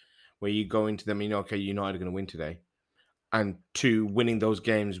did, where you go into them and okay, United are going to win today. And 2, winning those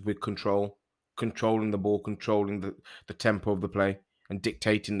games with control, controlling the ball, controlling the tempo of the play, and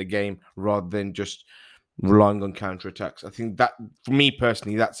dictating the game rather than just relying on counter-attacks. I think that, for me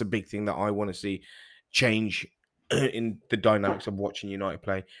personally, that's a big thing that I want to see change in the dynamics of watching United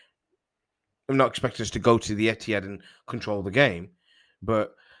play. I'm not expecting us to go to the Etihad and control the game,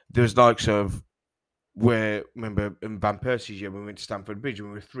 but there's likes of where, remember, in Van Persie's year when we went to Stamford Bridge and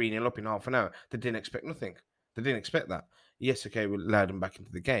we were 3-0 up in half an hour, they didn't expect nothing. They didn't expect that. Yes, okay, we allowed them back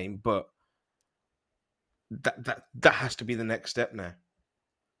into the game, but that has to be the next step now.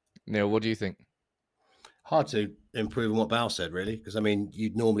 Neil, what do you think? Hard to improve on what Bal said, really, because, I mean,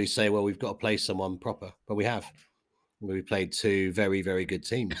 you'd normally say, well, we've got to play someone proper, but we have. We played 2 very, very good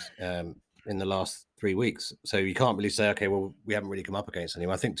teams in the last 3 weeks. So you can't really say, okay, well, we haven't really come up against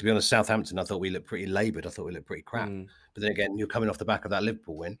anyone. I think, to be honest, Southampton, I thought we looked pretty laboured. I thought we looked pretty crap. But then again, you're coming off the back of that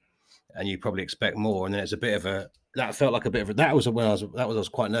Liverpool win, and you probably expect more. And then it's a bit of a, that felt like a bit of a, that was when I was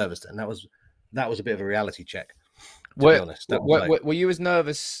quite nervous. And that was a bit of a reality check, to be honest. Were you as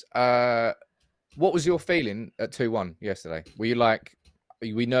nervous? What was your feeling at 2-1 yesterday? Were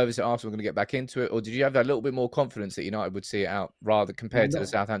you nervous that Arsenal were going to get back into it? Or did you have a little bit more confidence that United would see it out rather compared to the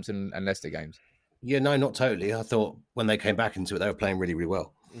Southampton and Leicester games? Yeah, no, not totally. I thought when they came back into it, they were playing really, really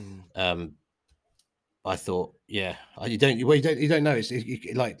well. I thought, yeah, you don't know.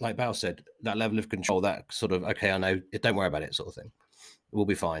 It's like Bal said, that level of control, that sort of, okay, I know, don't worry about it, sort of thing. We'll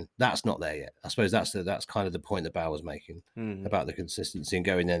be fine. That's not there yet. I suppose that's kind of the point that Bal was making about the consistency and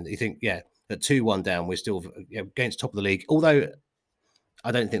going in. You think, yeah, at 2-1 down, we're still against top of the league. Although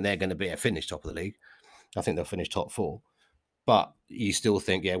I don't think they're going to be a finish top of the league. I think they'll finish top 4. But you still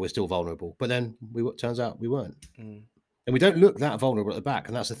think, yeah, we're still vulnerable. But then turns out we weren't. And we don't look that vulnerable at the back.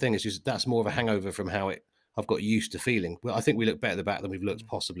 And that's the thing. It's just that's more of a hangover from how I've got used to feeling. Well, I think we look better at the back than we've looked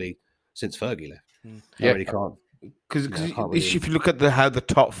possibly since Fergie left. I really can't. Because if you look at how the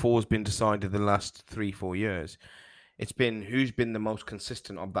top 4 has been decided the last 3-4 years, it's been who's been the most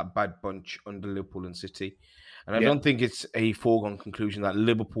consistent of that bad bunch under Liverpool and City. And I don't think it's a foregone conclusion that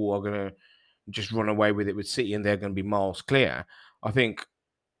Liverpool are going to just run away with it with City and they're going to be miles clear. I think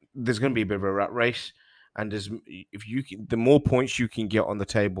there's going to be a bit of a rat race. And the more points you can get on the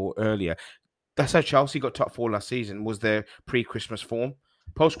table earlier, that's how Chelsea got top 4 last season, was their pre-Christmas form.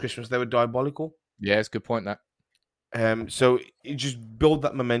 Post-Christmas, they were diabolical. Yeah, it's a good point, that. So you just build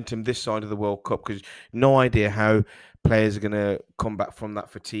that momentum this side of the World Cup, because no idea how players are going to come back from that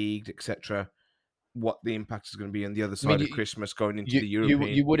fatigued, etc. What the impact is going to be on the other side of Christmas going into the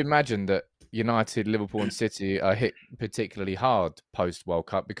European. You would imagine that United, Liverpool and City are hit particularly hard post-World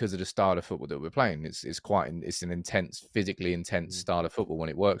Cup because of the style of football that we're playing. It's an intense, physically intense style of football when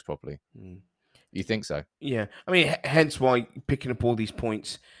it works properly. You think so? Yeah. I mean, hence why picking up all these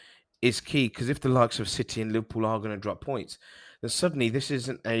points is key, because if the likes of City and Liverpool are going to drop points, then suddenly this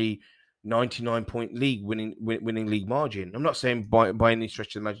isn't a 99-point league winning league margin. I'm not saying by any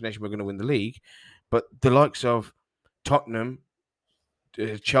stretch of the imagination we're going to win the league, but the likes of Tottenham,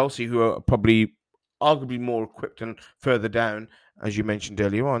 Chelsea, who are probably arguably more equipped and further down, as you mentioned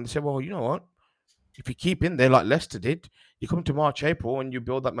earlier on, they said, well, you know what? If you keep in there like Leicester did, you come to March, April, and you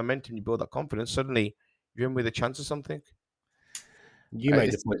build that momentum, you build that confidence, suddenly you're in with a chance of something. You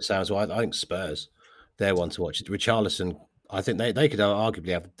made the point, Sam, as well. I think Spurs, they're one to watch. Richarlison, I think they could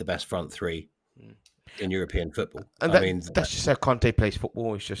arguably have the best front 3 in European football. And that's just how Conte plays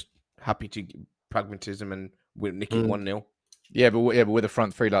football. He's just happy to pragmatism and we're nicking 1-0. Yeah, but with a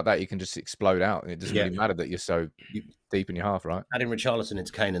front 3 like that, you can just explode out. It doesn't really matter that you're so deep in your half, right? Adding Richarlison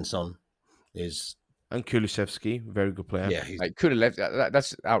into Kane and Son is... And Kulusevski, very good player. Yeah, he could have left.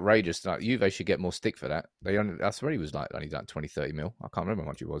 That's outrageous. Like, Juve should get more stick for that. That's where he was only like 20, 30 mil. I can't remember how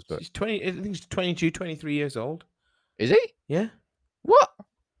much he was, but he's 20. I think he's 22, 23 years old. Is he? Yeah. What?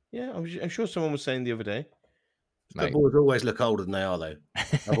 Yeah, I'm sure someone was saying the other day. Footballers always look older than they are, though.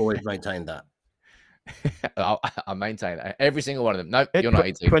 I've always maintained that. I maintain that. Every single one of them. No, you're not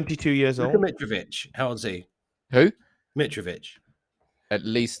 18. 22 years old. Look at Mitrovic. How old is he? Who? Mitrovic. At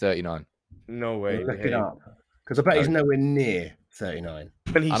least 39. No way. Look it up. Because I bet he's nowhere near 39.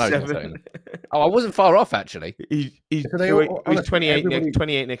 27. I wasn't far off, actually. He's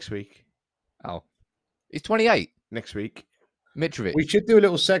 28 next week. Oh. He's 28? Next week. Mitrovic. We should do a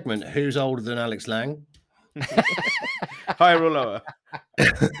little segment, who's older than Alex Lang? Higher or lower?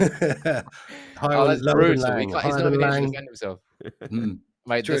 Higher Oh, that's lower than brutal. Lang, He's higher not than even here to Lang. defend himself.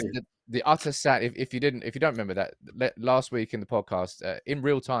 Mate, True. the utter sad. If you don't remember that last week in the podcast, in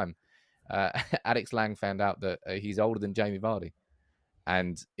real time, Alex Lang found out that he's older than Jamie Vardy,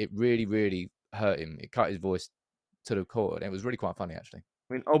 and it really, really hurt him. It cut his voice to the core, and it was really quite funny actually.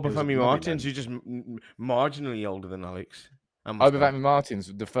 I mean, He was a Obafemi lovely Martins, man. who's just marginally older than Alex. I must add. Obafemi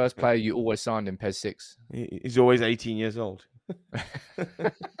Martins, the first player you always signed in PES 6. He's always 18 years old.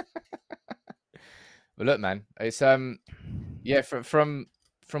 But look, man, it's yeah, from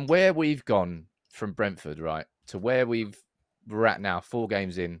where we've gone from Brentford, right, to where we're at now, 4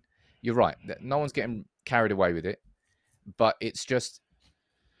 games in. You're right. That no one's getting carried away with it, but it's just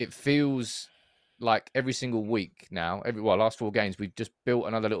it feels like every single week now, last 4 games, we've just built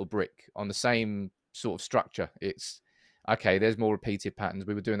another little brick on the same sort of structure. It's okay. There's more repeated patterns.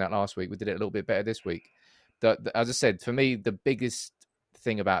 We were doing that last week. We did it a little bit better this week. As I said, for me, the biggest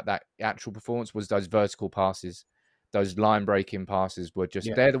thing about that actual performance was those vertical passes, those line breaking passes were just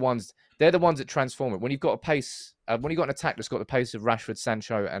they're the ones that transform it. When you've got a pace, when you've got an attack that's got the pace of Rashford,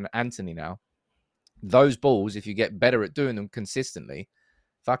 Sancho, and Antony now, those balls, if you get better at doing them consistently,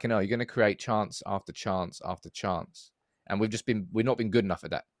 fucking hell, you're going to create chance after chance after chance. And we've not been good enough at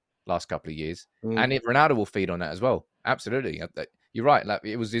that last couple of years. And Ronaldo will feed on that as well. Absolutely, you're right. Like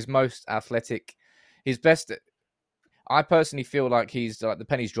it was his most athletic, his best. I personally feel like he's like the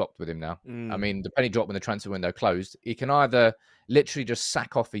penny's dropped with him now. I mean, the penny dropped when the transfer window closed. He can either literally just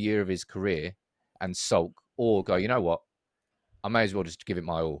sack off a year of his career and sulk, or go, you know what, I may as well just give it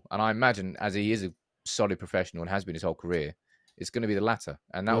my all. And I imagine, as he is a solid professional and has been his whole career, it's going to be the latter,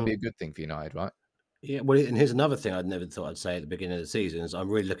 and that will be a good thing for United, right? Yeah. Well, and here's another thing I'd never thought I'd say at the beginning of the season is I'm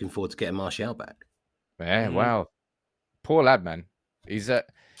really looking forward to getting Martial back. Yeah. Wow. Poor lad, man. He's how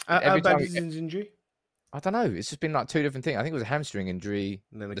bad is his injury? I don't know. It's just been like 2 different things. I think it was a hamstring injury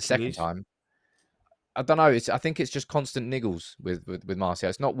the second time. I don't know. I think it's just constant niggles with Martial.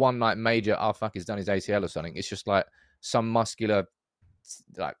 It's not one like major, he's done his ACL or something. It's just like some muscular,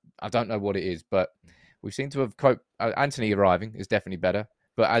 like, I don't know what it is, but we seem to have coped. Antony arriving is definitely better.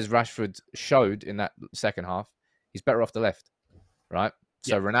 But as Rashford showed in that second half, he's better off the left, right?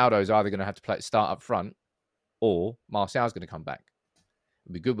 So Ronaldo's either going to have to start up front, or Martial's going to come back.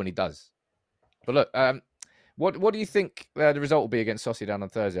 It'll be good when he does. But look, what do you think the result will be against Sociedad on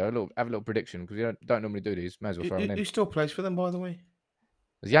Thursday? Have a little prediction, because we don't normally do these. May as well throw one in. Who still plays for them, by the way?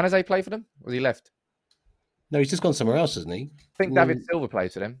 Does Januzaj play for them? Or has he left? No, he's just gone somewhere else, hasn't he? I think David Silva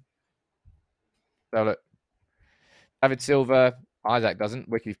plays for them. So look, David Silva, Isaac doesn't.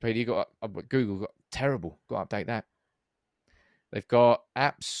 Wikipedia Google got terrible. Got to update that. They've got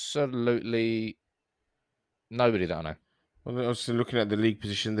absolutely nobody that I know. Well, I was looking at the league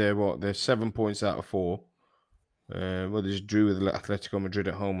position there. They're 7 points out of 4. They just drew with Atletico Madrid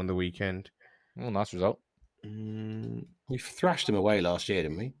at home on the weekend. Oh, nice result. We thrashed him away last year,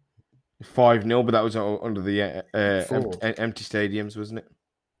 didn't we? 5-0, but that was under the empty stadiums, wasn't it?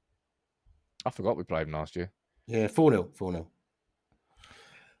 I forgot we played him last year. Yeah, 4-0. 4-0.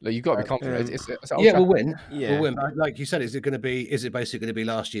 Look, you've got to be confident. We'll win. Yeah. We'll win. But like you said, is it basically going to be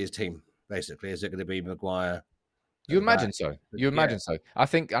last year's team? Basically, is it going to be Maguire? You imagine so. You imagine so. I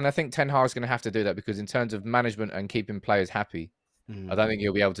think Ten Hag's going to have to do that, because in terms of management and keeping players happy, I don't think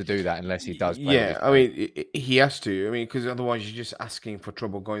he'll be able to do that unless he does play. Yeah, I mean, he has to. I mean, because otherwise you're just asking for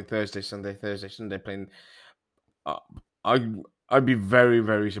trouble going Thursday, Sunday playing. I'd be very,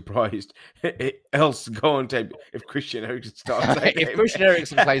 very surprised. Else go on tape if Christian Eriksen starts that game. If Christian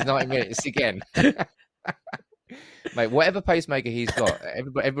Eriksen plays 90 minutes again. Mate, whatever pacemaker he's got,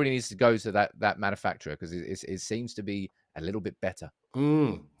 everybody needs to go to that manufacturer, because it seems to be a little bit better.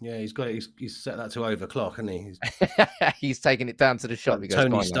 Yeah, he's got it. He's set that to overclock, hasn't he? He's taking it down to the shop. Like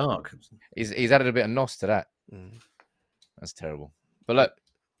Tony Stark. He's added a bit of nos to that. That's terrible. But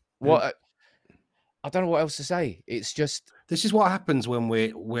look, I don't know what else to say. It's just, this is what happens when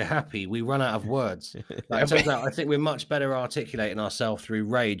we're happy. We run out of words. Like, turns out, I think we're much better articulating ourselves through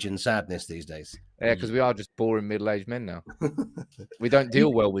rage and sadness these days. Yeah, because we are just boring middle-aged men now. We don't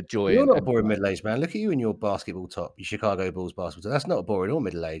deal well with joy. You're not a boring middle-aged man. Look at you in your basketball top, your Chicago Bulls basketball top. That's not boring or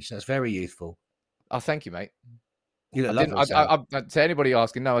middle-aged. That's very youthful. Oh, thank you, mate. You look lovely. To anybody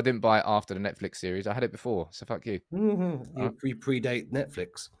asking, no, I didn't buy it after the Netflix series. I had it before, so fuck you. You predate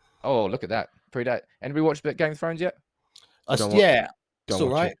Netflix. Oh, look at that. Predate. Anybody watched Game of Thrones yet? It's all right.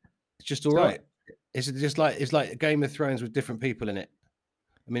 It's just all right. It's just like a Game of Thrones with different people in it.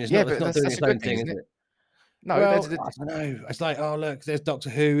 I mean, it's not doing the same thing, is it? No, well, I don't know. It's like, oh, look, there's Doctor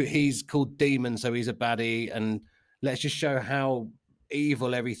Who. He's called Demon, so he's a baddie. And let's just show how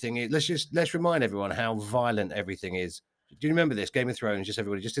evil everything is. Let's remind everyone how violent everything is. Do you remember this Game of Thrones? Just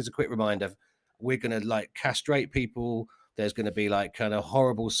everybody, just as a quick reminder, we're gonna like castrate people. There's gonna be like kind of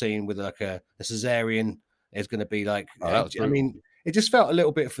horrible scene with like a cesarean. There's gonna be like, I mean, it just felt a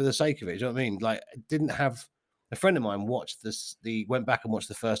little bit for the sake of it. Do you know what I mean? Like, didn't have a friend of mine watched this. Went back and watched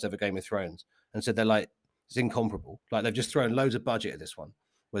the first ever Game of Thrones and said they're like, it's incomparable. Like they've just thrown loads of budget at this one.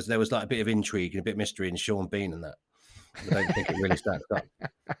 Whereas there was like a bit of intrigue and a bit of mystery in Sean Bean and that. I don't think it really stacked up.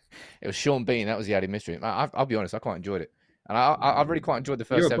 It was Sean Bean. That was the added mystery. I'll be honest, I quite enjoyed it. And I really quite enjoyed the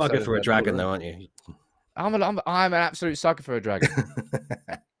first episode. You're a bugger for a dragon, though, aren't you? I'm an absolute sucker for a dragon.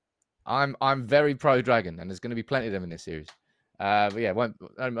 I'm very pro dragon, and there's going to be plenty of them in this series. But yeah,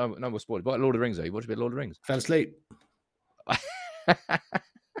 no more spoilers. But Lord of the Rings, though, you watched a bit of Lord of the Rings. Fell asleep.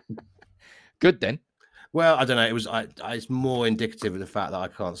 Good then. Well, I don't know. It was. It's more indicative of the fact that I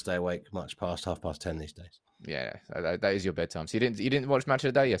can't stay awake much past 10:30 these days. Yeah, that is your bedtime. So you didn't watch Match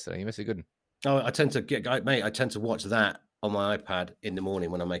of the Day yesterday. You missed a good one. Oh, I tend to watch that on my iPad in the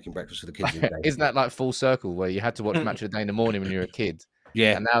morning when I'm making breakfast for the kids. Isn't that like full circle where you had to watch Match of the Day in the morning when you were a kid?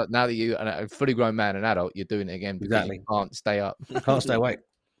 Yeah. And now that you're a fully grown man and adult, you're doing it again because you can't stay up. Can't stay awake.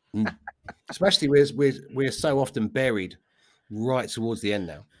 Especially we're so often buried right towards the end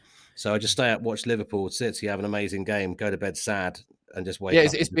now. So I just stay up, watch Liverpool, City have an amazing game, go to bed sad, and just wake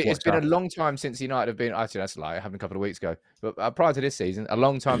up. It's been a long time since United have been. Actually, that's a lie. It happened a couple of weeks ago. But prior to this season, a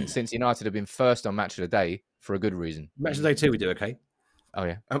long time since United have been first on Match of the Day for a good reason. Match of the Day 2, we do okay. Oh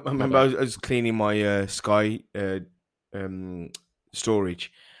yeah, I remember I was cleaning my Sky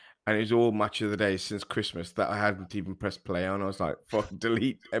storage, and it was all Match of the Day since Christmas that I hadn't even pressed play on. I was like, "Fuck,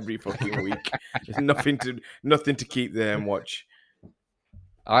 delete every fucking week." There's nothing to keep there and watch.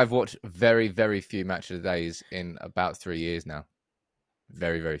 I've watched very, very few Match of the Days in about 3 years now.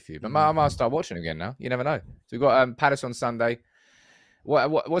 Very, very few. But I might start watching again now. You never know. So we've got Palace on Sunday.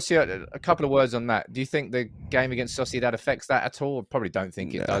 What's a couple of words on that? Do you think the game against Sociedad affects that at all? I probably don't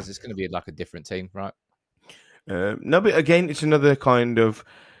think it does. It's going to be like a different team, right? No, but again, it's another kind of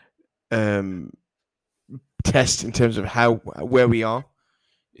test in terms of where we are.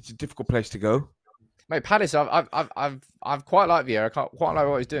 It's a difficult place to go. Mate, Palace, I've quite liked Vieira. I quite like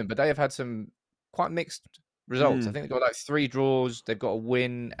what he's doing, but they have had some quite mixed results. I think they've got like 3 draws. They've got a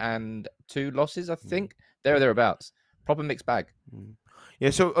win and 2 losses, I think. Thereabouts. Proper mixed bag.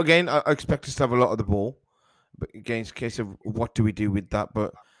 Yeah, so again, I expect us to have a lot of the ball. But again, it's a case of what do we do with that?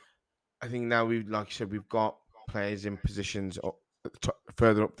 But I think now like you said, we've got players in positions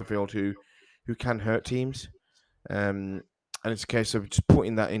further up the field who can hurt teams. And it's a case of just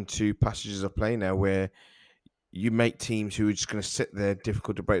putting that into passages of play now where you make teams who are just going to sit there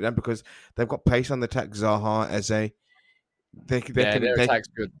difficult to break down because they've got pace on the attack. Zaha, Eze, their attack's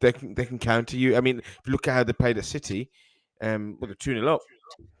good. They can counter you. I mean, if you look at how they played at City, they're 2-0 up.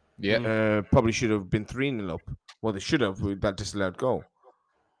 Yeah. Probably should have been 3-0 up. Well, they should have with that disallowed goal.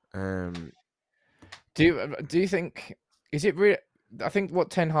 Do you think, is it really... I think what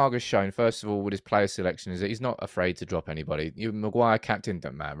Ten Hag has shown, first of all, with his player selection, is that he's not afraid to drop anybody. Maguire captain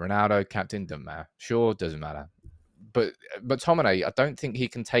doesn't matter. Ronaldo captain doesn't matter. Shaw doesn't matter. But McTominay, I don't think he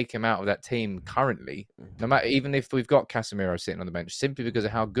can take him out of that team currently. No matter, even if we've got Casemiro sitting on the bench, simply because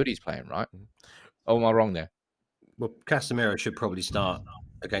of how good he's playing, right? Oh, am I wrong there? Well, Casemiro should probably start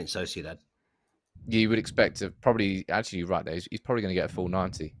against Sociedad. You would expect to probably, actually, you're right there. He's probably going to get a full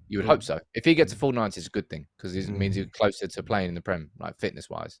 90. You would hope so. If he gets a full 90, it's a good thing because it means he's closer to playing in the Prem, like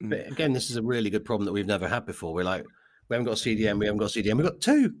fitness-wise. But again, this is a really good problem that we've never had before. We're like, we haven't got a CDM, we've got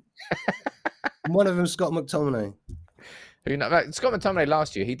 2. And one of them's Scott McTominay. Scott McTominay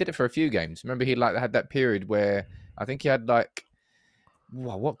last year, he did it for a few games. Remember, he had that period where I think he had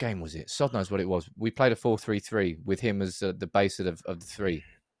what game was it? Sod knows what it was. We played a 4-3-3 with him as the base of the 3.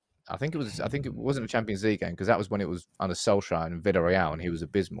 I think it wasn't a Champions League game because that was when it was under Solskjaer and Villarreal and he was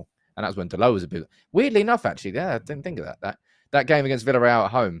abysmal. And that was when Dalot was abysmal. Weirdly enough, actually, I didn't think of that. That game against Villarreal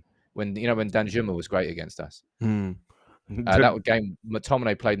at home when Danjuma was great against us. That game,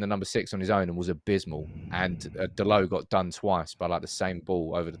 McTominay played in the number 6 on his own and was abysmal. And Dalot got done twice by the same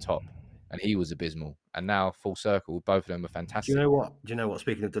ball over the top. And he was abysmal. And now, full circle, both of them are fantastic. Do you know what?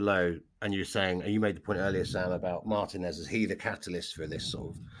 Speaking of Dalot, and you made the point earlier, Sam, about Martinez. Is he the catalyst for this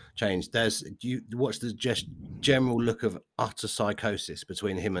sort of change? What's the just general look of utter psychosis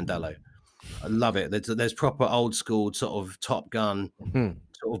between him and Dalot? I love it. There's proper old school sort of Top Gun,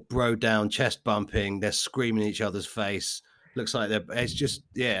 sort of bro down, chest bumping. They're screaming in each other's face. Looks like it's just,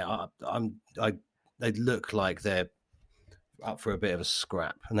 they look like they're up for a bit of a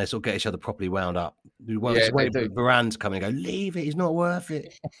scrap, and they sort of get each other properly wound up. Well, Yeah, just wait they for do. Varane to come in and go, leave it, he's not worth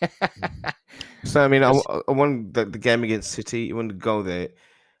it. So I mean, I want the game against City. You want to go there?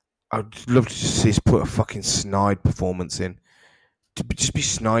 I'd love to just see us put a fucking snide performance in. Just be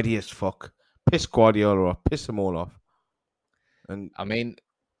snidey as fuck. Piss Guardiola off. Piss them all off. And I mean,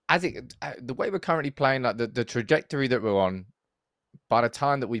 the way we're currently playing, like the trajectory that we're on, by the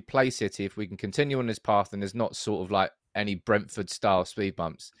time that we play City, if we can continue on this path and there's not sort of like any Brentford style speed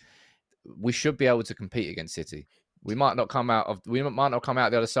bumps, we should be able to compete against City. We might not come out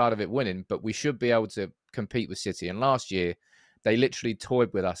the other side of it winning, but we should be able to compete with City. And last year, they literally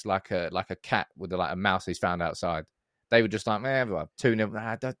toyed with us like a cat with a mouse he's found outside. They were just like, man,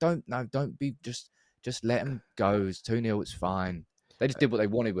 2-0. Don't be just let them go. It's 2-0. It's fine. They just did what they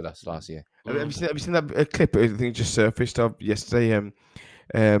wanted with us last year. have you seen that clip? I think it just surfaced of yesterday.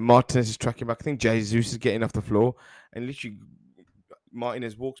 Martinez is tracking back. I think Jesus is getting off the floor, and literally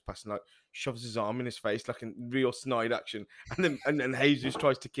Martinez walks past and like shoves his arm in his face like in real snide action, and then Jesus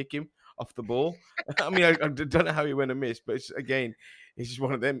tries to kick him off the ball. I mean, I don't know how he went and missed, but it's just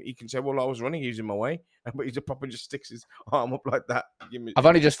one of them. He can say, "Well, I was running, using my way," but he's a proper just sticks his arm up like that. I've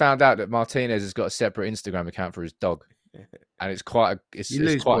only just found out that Martinez has got a separate Instagram account for his dog, and it's quite you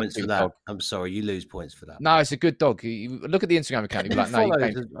lose quite points a for big that. dog. I'm sorry, you lose points for that. No, it's a good dog. You look at the Instagram account. You'd be like, no, you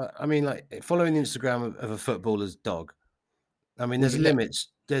can't. I mean, like following the Instagram of a footballer's dog. I mean, there's limits.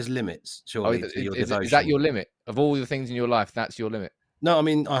 There's limits, surely, to your devotion. Is that your limit of all the things in your life? That's your limit. No, I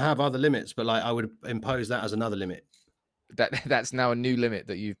mean, I have other limits, but like I would impose that as another limit. That's now a new limit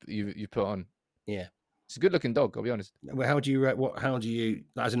that you put on. Yeah, it's a good looking dog. I'll be honest. Well, how do you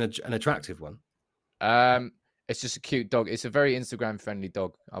as an attractive one? It's just a cute dog. It's a very Instagram friendly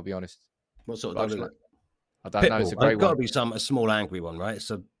dog. I'll be honest. What sort of dog is it? I don't know. It's a great one. Got to be a small angry one, right?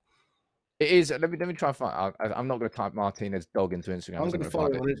 So it is. Let me try and find. I'm not going to type Martinez dog into Instagram. I'm going to follow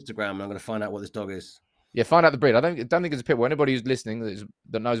it on Instagram, and I'm going to find out what this dog is. Yeah, find out the breed. I don't think it's a pit bull. Anybody who's listening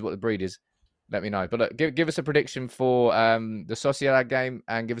that knows what the breed is, let me know. But look, give us a prediction for the Sociedad game,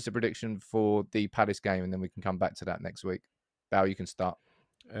 and give us a prediction for the Palace game, and then we can come back to that next week. Bao, you can start.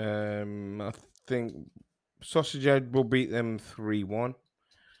 I think Sociedad will beat them 3-1.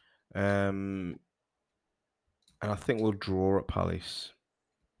 And I think we'll draw at Palace.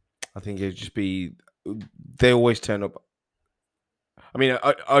 I think it'd just be they always turn up. I mean,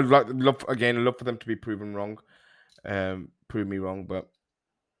 I'd love for them to be proven wrong, prove me wrong, but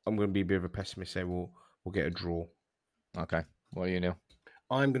I'm going to be a bit of a pessimist. Say we'll get a draw. Okay, what are you, Neil?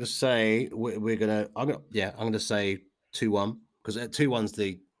 I'm going to say I'm going to say 2-1 because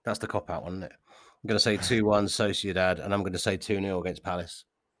 2-1's that's the cop out one, isn't it? I'm going to say 2-1 Sociedad, and I'm going to say 2-0 against Palace.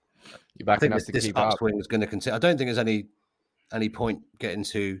 You're backing us to this keep up. upswing is going to continue. I don't think there's any point getting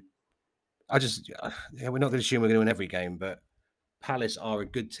to. We're not going to assume we're going to win every game, but Palace are a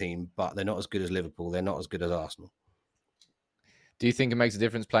good team, but they're not as good as Liverpool. They're not as good as Arsenal. Do you think it makes a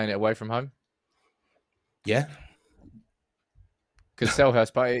difference playing it away from home? Yeah. Because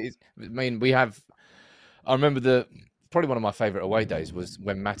Selhurst, I remember probably one of my favourite away days was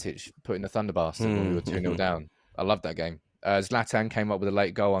when Matic put in the Thunderbastard when we were 2-0 down. I loved that game. Zlatan came up with a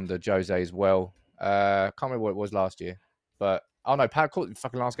late goal under Jose as well. Can't remember what it was last year. But, Pat caught the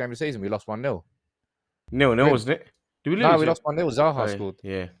fucking last game of the season. We lost 1-0. 0-0, wasn't it? Did we lose? No, we lost 1-0. Zaha scored.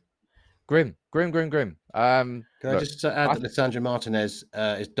 Yeah. Grim. Can I just add that Lisandro Martinez,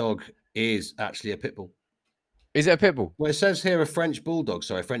 his dog is actually a pit bull. Is it a pit bull? Well, it says here a French bulldog.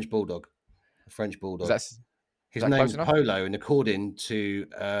 Sorry, a French bulldog. His name's Polo, and according to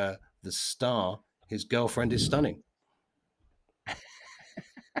the Star, his girlfriend is stunning.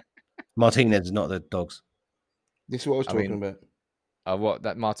 Martinez is not the dogs. This is what I was talking about. What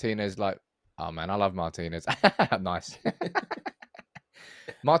that Martinez like? Oh man, I love Martinez. Nice.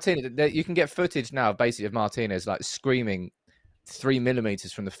 Martinez, you can get footage now, basically, of Martinez like screaming 3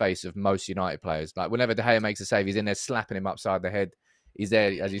 millimeters from the face of most United players. Like whenever De Gea makes a save, he's in there slapping him upside the head. He's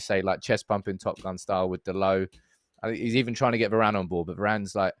there, as you say, like chest pumping Top Gun style with the low. I think he's even trying to get Varane on board, but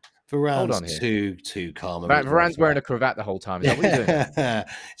Varane's like, hold on here. Too calm. Varane's wearing a cravat the whole time. Is that what you're doing?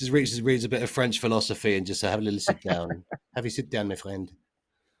 Just reads a bit of French philosophy and just have a little sit down. Have you sit down, my friend?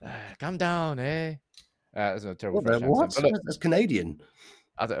 Calm down, eh? That's a terrible French what? accent. Look, that's Canadian.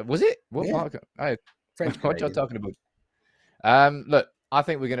 Was it? What? Yeah. Hey, French. What you're talking about? Look, I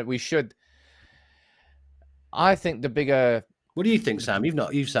think we should. I think the bigger. What do you think, Sam?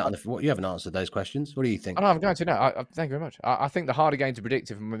 You've sat on you haven't answered those questions. What do you think? Oh, no, I'm going to now. Thank you very much. I think the harder game to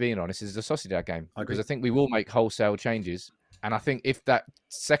predict, if I'm being honest, is the Sociedad game. Because I think we will make wholesale changes. And I think if that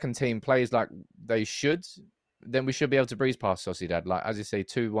second team plays like they should, then we should be able to breeze past Sociedad. Like, as you say,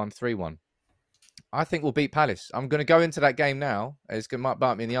 2-1, 3-1. I think we'll beat Palace. I'm going to go into that game now. It's going to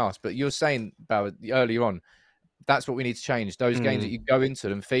bite me in the arse. But you're saying, Bauer, earlier on, that's what we need to change. Those games that you go into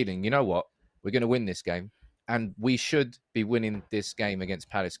them feeling, you know what, we're going to win this game. And we should be winning this game against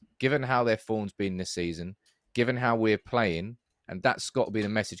Palace, given how their form's been this season, given how we're playing. And that's got to be the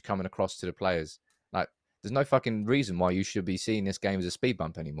message coming across to the players. Like, there's no fucking reason why you should be seeing this game as a speed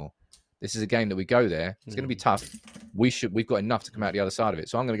bump anymore. This is a game that we go there. It's going to be tough. We've got enough to come out the other side of it.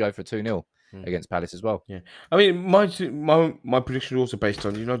 So I'm going to go for 2-0 against Palace as well. Yeah, I mean, my prediction is also based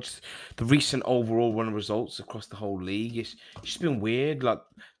on just the recent overall run of results across the whole league. It's just been weird. Like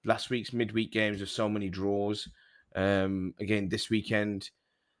last week's midweek games with so many draws. Again, this weekend,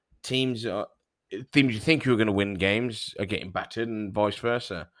 teams you think you were going to win games are getting battered, and vice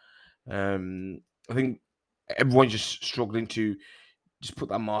versa. I think everyone's just struggling to just put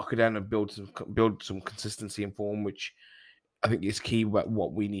that marker down and build some consistency and form, which I think is key about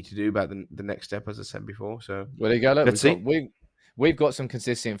what we need to do about the next step, as I said before. So, well, there you go. Look, let's see. We've got some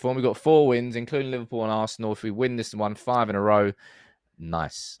consistent form. We've got 4 wins, including Liverpool and Arsenal. If we win this one 5 in a row,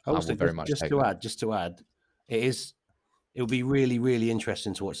 nice. Also, I will very much just to add, it will be really, really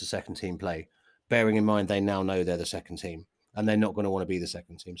interesting to watch the second team play, bearing in mind they now know they're the second team and they're not going to want to be the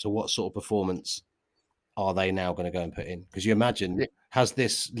second team. So what sort of performance are they now going to go and put in? Because you imagine, has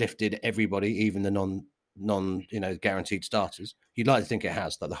this lifted everybody, even the non guaranteed starters? You'd like to think it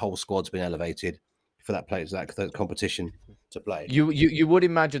has, that the whole squad's been elevated for that competition to play. You would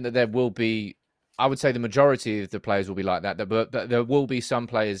imagine that there will be, I would say the majority of the players will be like that, but there will be some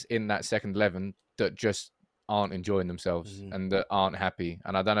players in that second 11 that just aren't enjoying themselves and that aren't happy.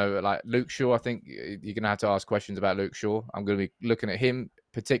 And I don't know, like Luke Shaw, I think you're going to have to ask questions about Luke Shaw. I'm going to be looking at him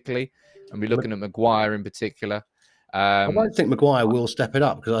particularly, and be looking at Maguire in particular. I don't think Maguire will step it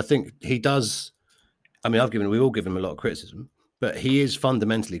up, because I think he does. I mean, we've all given him a lot of criticism, but he is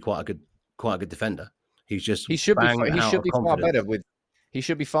fundamentally quite a good defender. He should be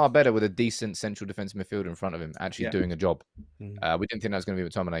far better with a decent central defensive midfielder in front of him, actually doing a job. We didn't think that was going to be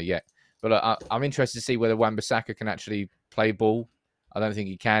McTominay yet, but I'm interested to see whether Wan-Bissaka can actually play ball. I don't think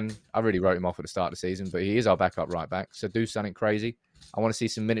he can. I really wrote him off at the start of the season, but he is our backup right back. So do something crazy. I want to see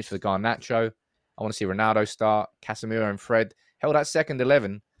some minutes for the Garnacho. I want to see Ronaldo start, Casemiro and Fred. Hell, that second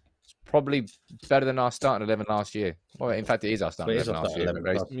 11 is probably better than our starting 11 last year. Well, in fact, it is our starting 11 last year.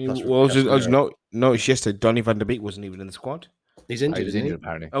 I was noticed yesterday, Donny van der Beek wasn't even in the squad. He's injured, he was injured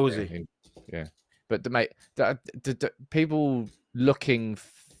apparently. Oh, was he? Yeah. But the people looking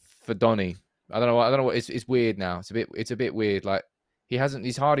for Donny, I don't know what it's weird now. It's a bit weird. Like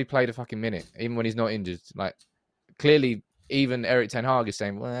he's hardly played a fucking minute, even when he's not injured. Like clearly, even Eric Ten Hag is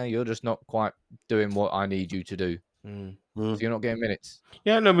saying, well, you're just not quite doing what I need you to do. So you're not getting minutes.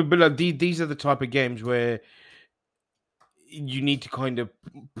 Yeah, no, but like, these are the type of games where you need to kind of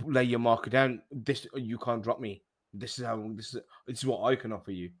lay your marker down. You can't drop me. This is what I can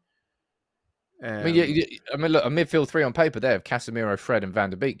offer you. Look, a midfield 3 on paper there of Casemiro, Fred, and Van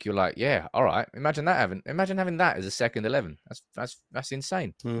der Beek. You're like, yeah, all right. Imagine having that as a second 11. That's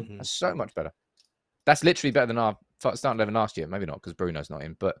insane. That's so much better. That's literally better than our starting 11 last year. Maybe not because Bruno's not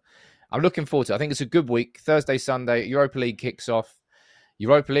in, but I'm looking forward to it. I think it's a good week. Thursday, Sunday, Europa League kicks off.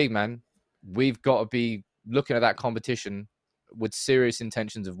 Europa League, man, we've got to be looking at that competition with serious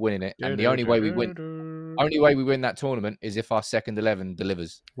intentions of winning it. And the only way we win that tournament is if our second 11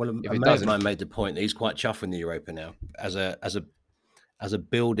 delivers. Well, a mate of mine made the point that he's quite chuffed in the Europa now as a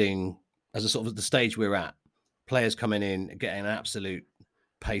building, as a sort of the stage we're at. Players coming in, getting an absolute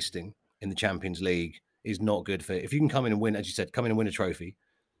pasting in the Champions League is not good for. If you can come in and win, as you said, win a trophy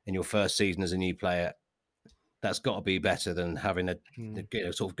in your first season as a new player, that's got to be better than having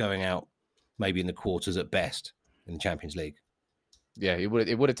sort of going out maybe in the quarters at best in the Champions League. Yeah, it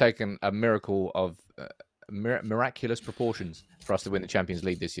would have taken a miracle of miraculous proportions for us to win the Champions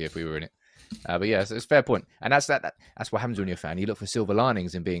League this year if we were in it. But yeah, it's a fair point, and that's what happens when you're a fan. You look for silver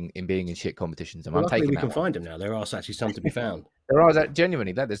linings in being in shit competitions. And I'm taking we that can one. find them now. There are actually some to be found. There are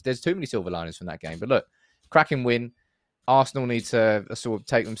genuinely. There's too many silver linings from that game. But look, cracking win. Arsenal need to sort of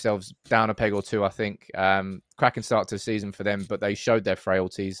take themselves down a peg or two, I think. Cracking start to the season for them, but they showed their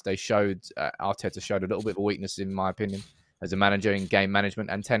frailties. They showed Arteta showed a little bit of a weakness, in my opinion, as a manager in game management,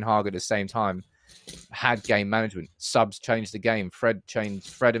 and Ten Hag at the same time had game management. Subs changed the game. Fred and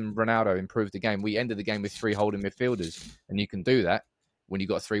Ronaldo improved the game. We ended the game with 3 holding midfielders, and you can do that when you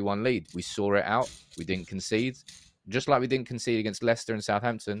got a 3-1 lead. We saw it out. We didn't concede, just like we didn't concede against Leicester and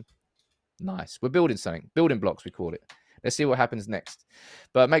Southampton. Nice. We're building something. Building blocks, we call it. Let's see what happens next.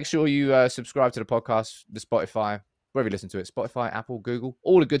 But make sure you subscribe to the podcast, the Spotify, wherever you listen to it, Spotify, Apple, Google,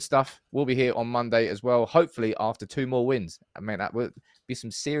 all the good stuff. We'll be here on Monday as well, hopefully after 2 more wins. I mean, that would be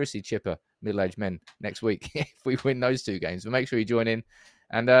some seriously chipper middle-aged men next week if we win those 2 games. But make sure you join in.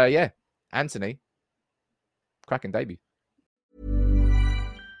 And Antony, cracking debut.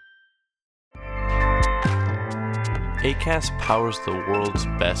 Acast powers the world's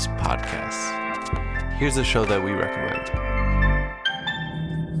best podcasts. Here's a show that we recommend.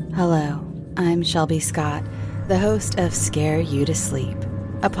 Hello, I'm Shelby Scott, the host of Scare You to Sleep,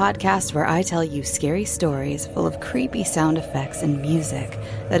 a podcast where I tell you scary stories full of creepy sound effects and music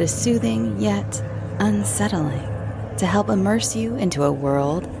that is soothing yet unsettling to help immerse you into a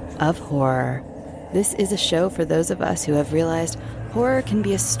world of horror. This is a show for those of us who have realized horror can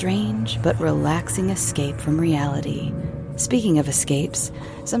be a strange but relaxing escape from reality. Speaking of escapes,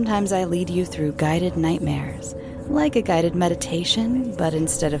 sometimes I lead you through guided nightmares. Like a guided meditation, but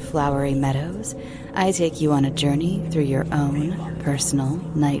instead of flowery meadows, I take you on a journey through your own personal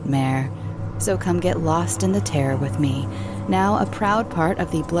nightmare. So come get lost in the terror with me. Now a proud part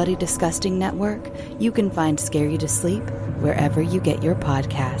of the Bloody Disgusting Network, you can find Scare You to Sleep wherever you get your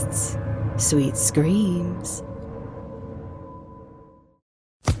podcasts. Sweet screams.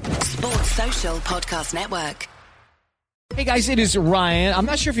 Sports Social Podcast Network. Hey guys, it is Ryan. I'm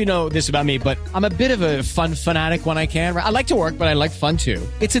not sure if you know this about me, but I'm a bit of a fun fanatic when I can. I like to work, but I like fun too.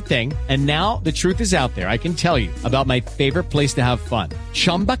 It's a thing. And now the truth is out there. I can tell you about my favorite place to have fun.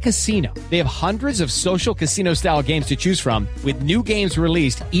 Chumba Casino. They have hundreds of social casino style games to choose from with new games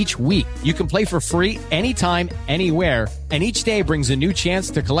released each week. You can play for free anytime, anywhere. And each day brings a new chance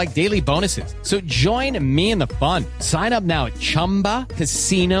to collect daily bonuses. So join me in the fun. Sign up now at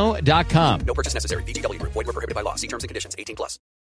ChumbaCasino.com. No purchase necessary. VGW. Void where prohibited by law. See terms and conditions. 18+.